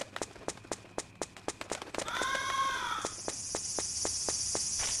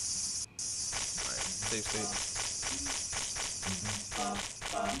 Alright, save state.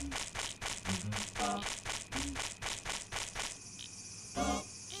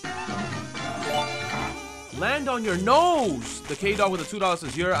 Land on your nose! The K-Dog with the $2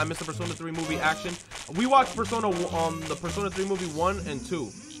 says, "Here, I missed the Persona 3 movie action." We watched the Persona 3 movie 1 and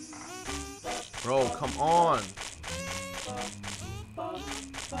 2. Bro, come on. Come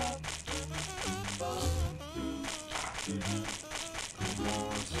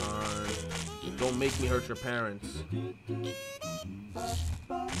on, son. Don't make me hurt your parents.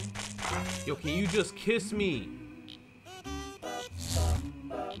 Yo, can you just kiss me?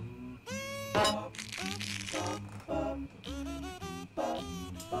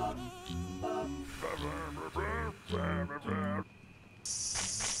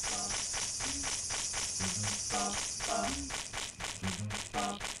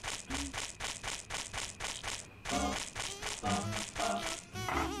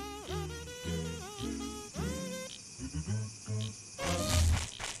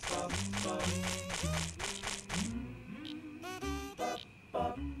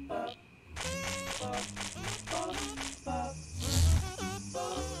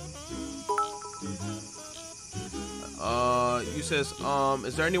 You says,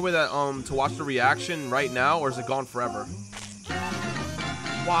 is there any way that to watch the reaction right now, or is it gone forever?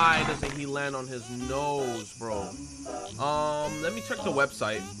 Why doesn't he land on his nose, bro? Let me check the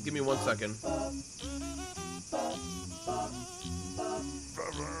website. Give me 1 second.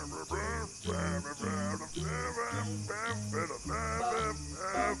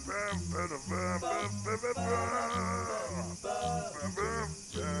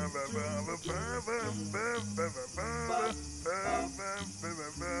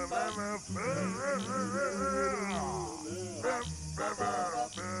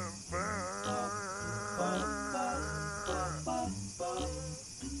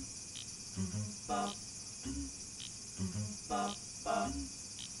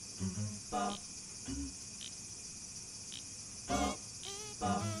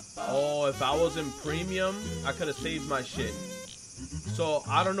 Oh, if I was in premium, I could have saved my shit. So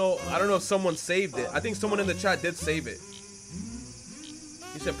I don't know if someone saved it. I think someone in the chat did save it.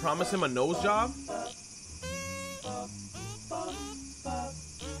 He said promise him a nose job.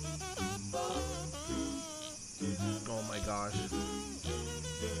 Oh my gosh.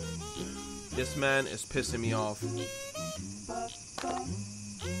 This man is pissing me off.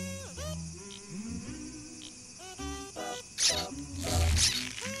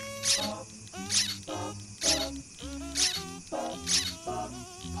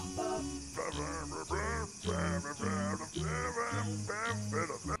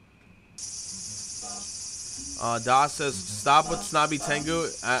 Das says, stop with Snobby Tengu.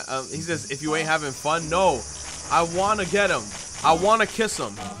 He says, if you ain't having fun, no. I want to get him. I want to kiss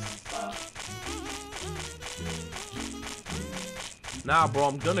him. Nah, bro,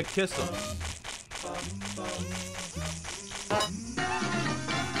 I'm gonna kiss him.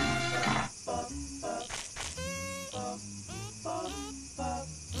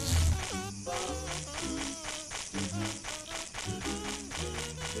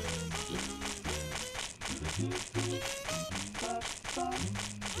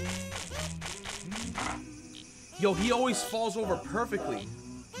 Yo, he always falls over perfectly.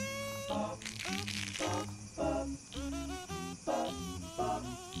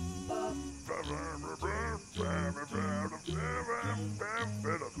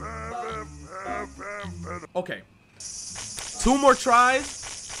 Okay. 2 more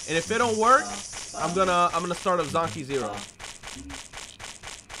tries, and if it don't work, I'm gonna start up Zonky 0.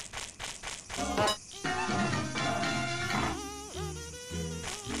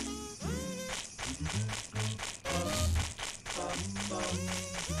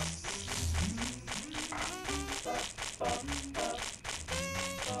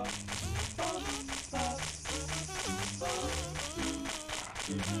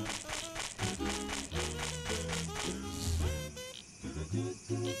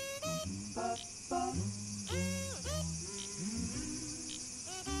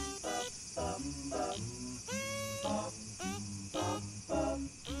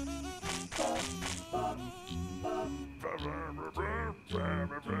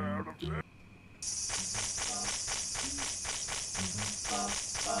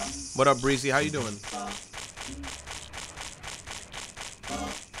 What up, Breezy? How you doing?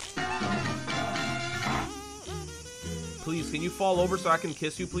 Please, can you fall over so I can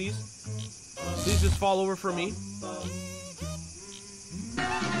kiss you, please? Please just fall over for me.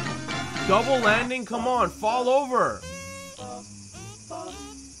 Double landing? Come on, fall over.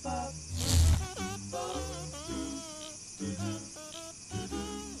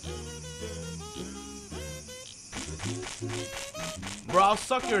 Bro, I'll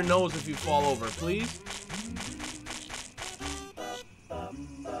suck your nose if you fall over, please.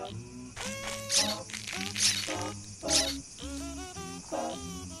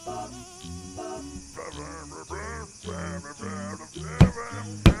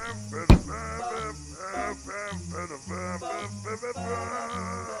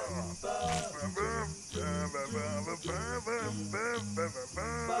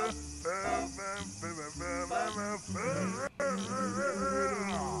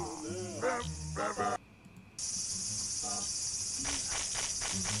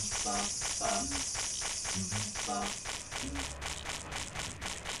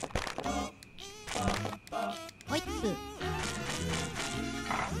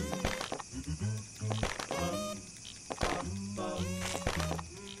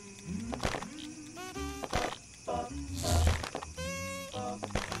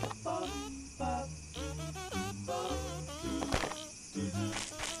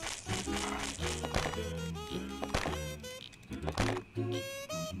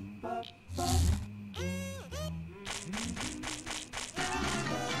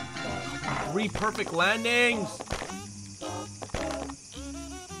 Three perfect landings.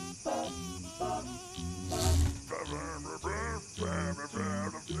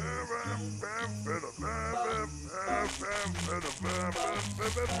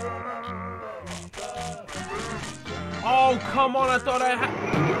 Oh, come on. I thought I had...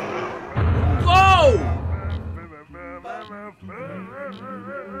 Go!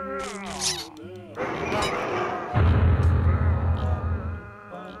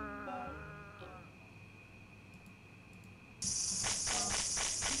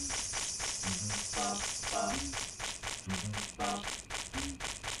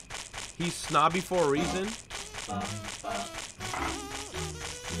 He's snobby for a reason.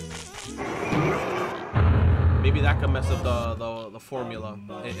 Maybe that could mess up the formula.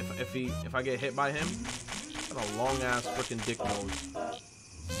 If I get hit by him, got a long ass freaking dick nose.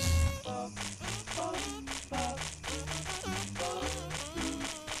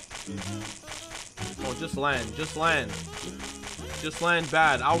 Oh, just land, just land, just land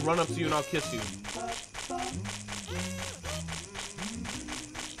bad. I'll run up to you and I'll kiss you.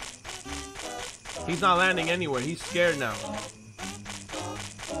 He's not landing anywhere. He's scared now.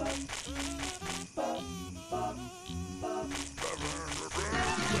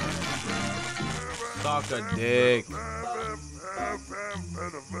 Suck a dick.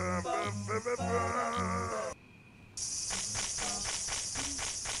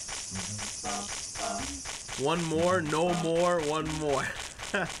 One more, no more, one more.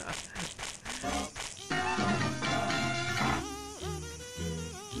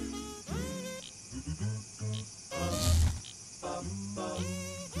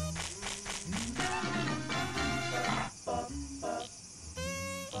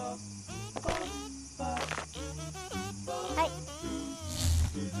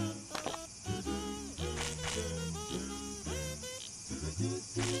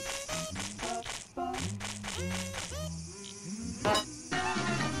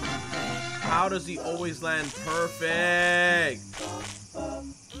 How does he always land perfect?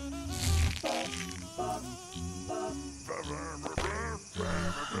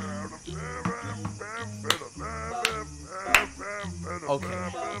 Okay.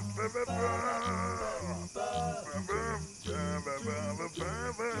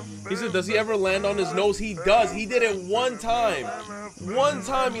 He said, does he ever land on his nose? He does. He did it one time. One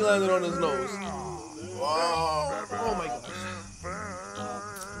time he landed on his nose. Whoa. Oh my gosh.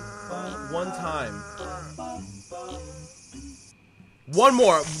 One time. One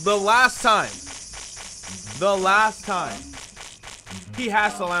more. The last time. The last time. He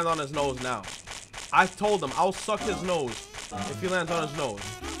has to land on his nose now. I told him I'll suck his nose if he lands on his nose.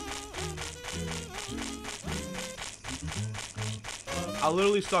 I'll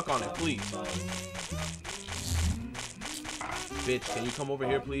literally suck on it, please. Bitch, can you come over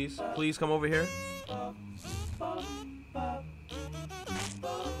here, please? Please come over here.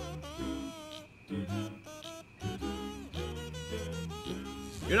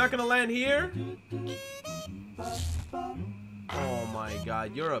 You're not gonna land here? Oh my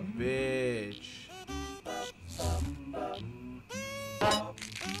god, you're a bitch.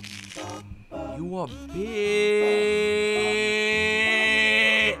 You a bitch.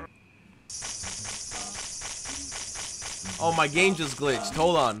 Oh, my game just glitched.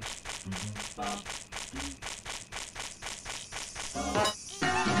 Hold on.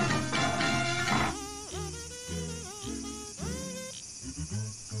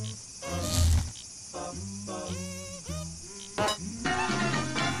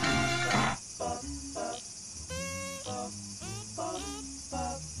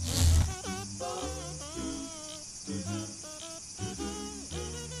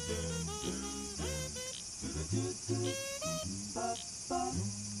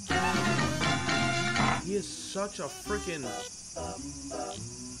 He is such a freaking...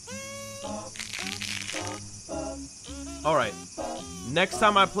 Alright. Next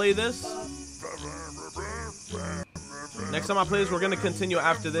time I play this... we're gonna continue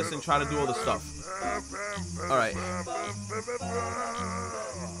after this and try to do all the stuff. Alright.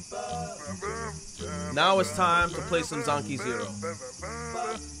 Now it's time to play some Zonky Zero.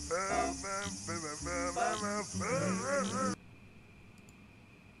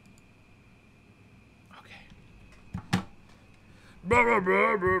 Okay.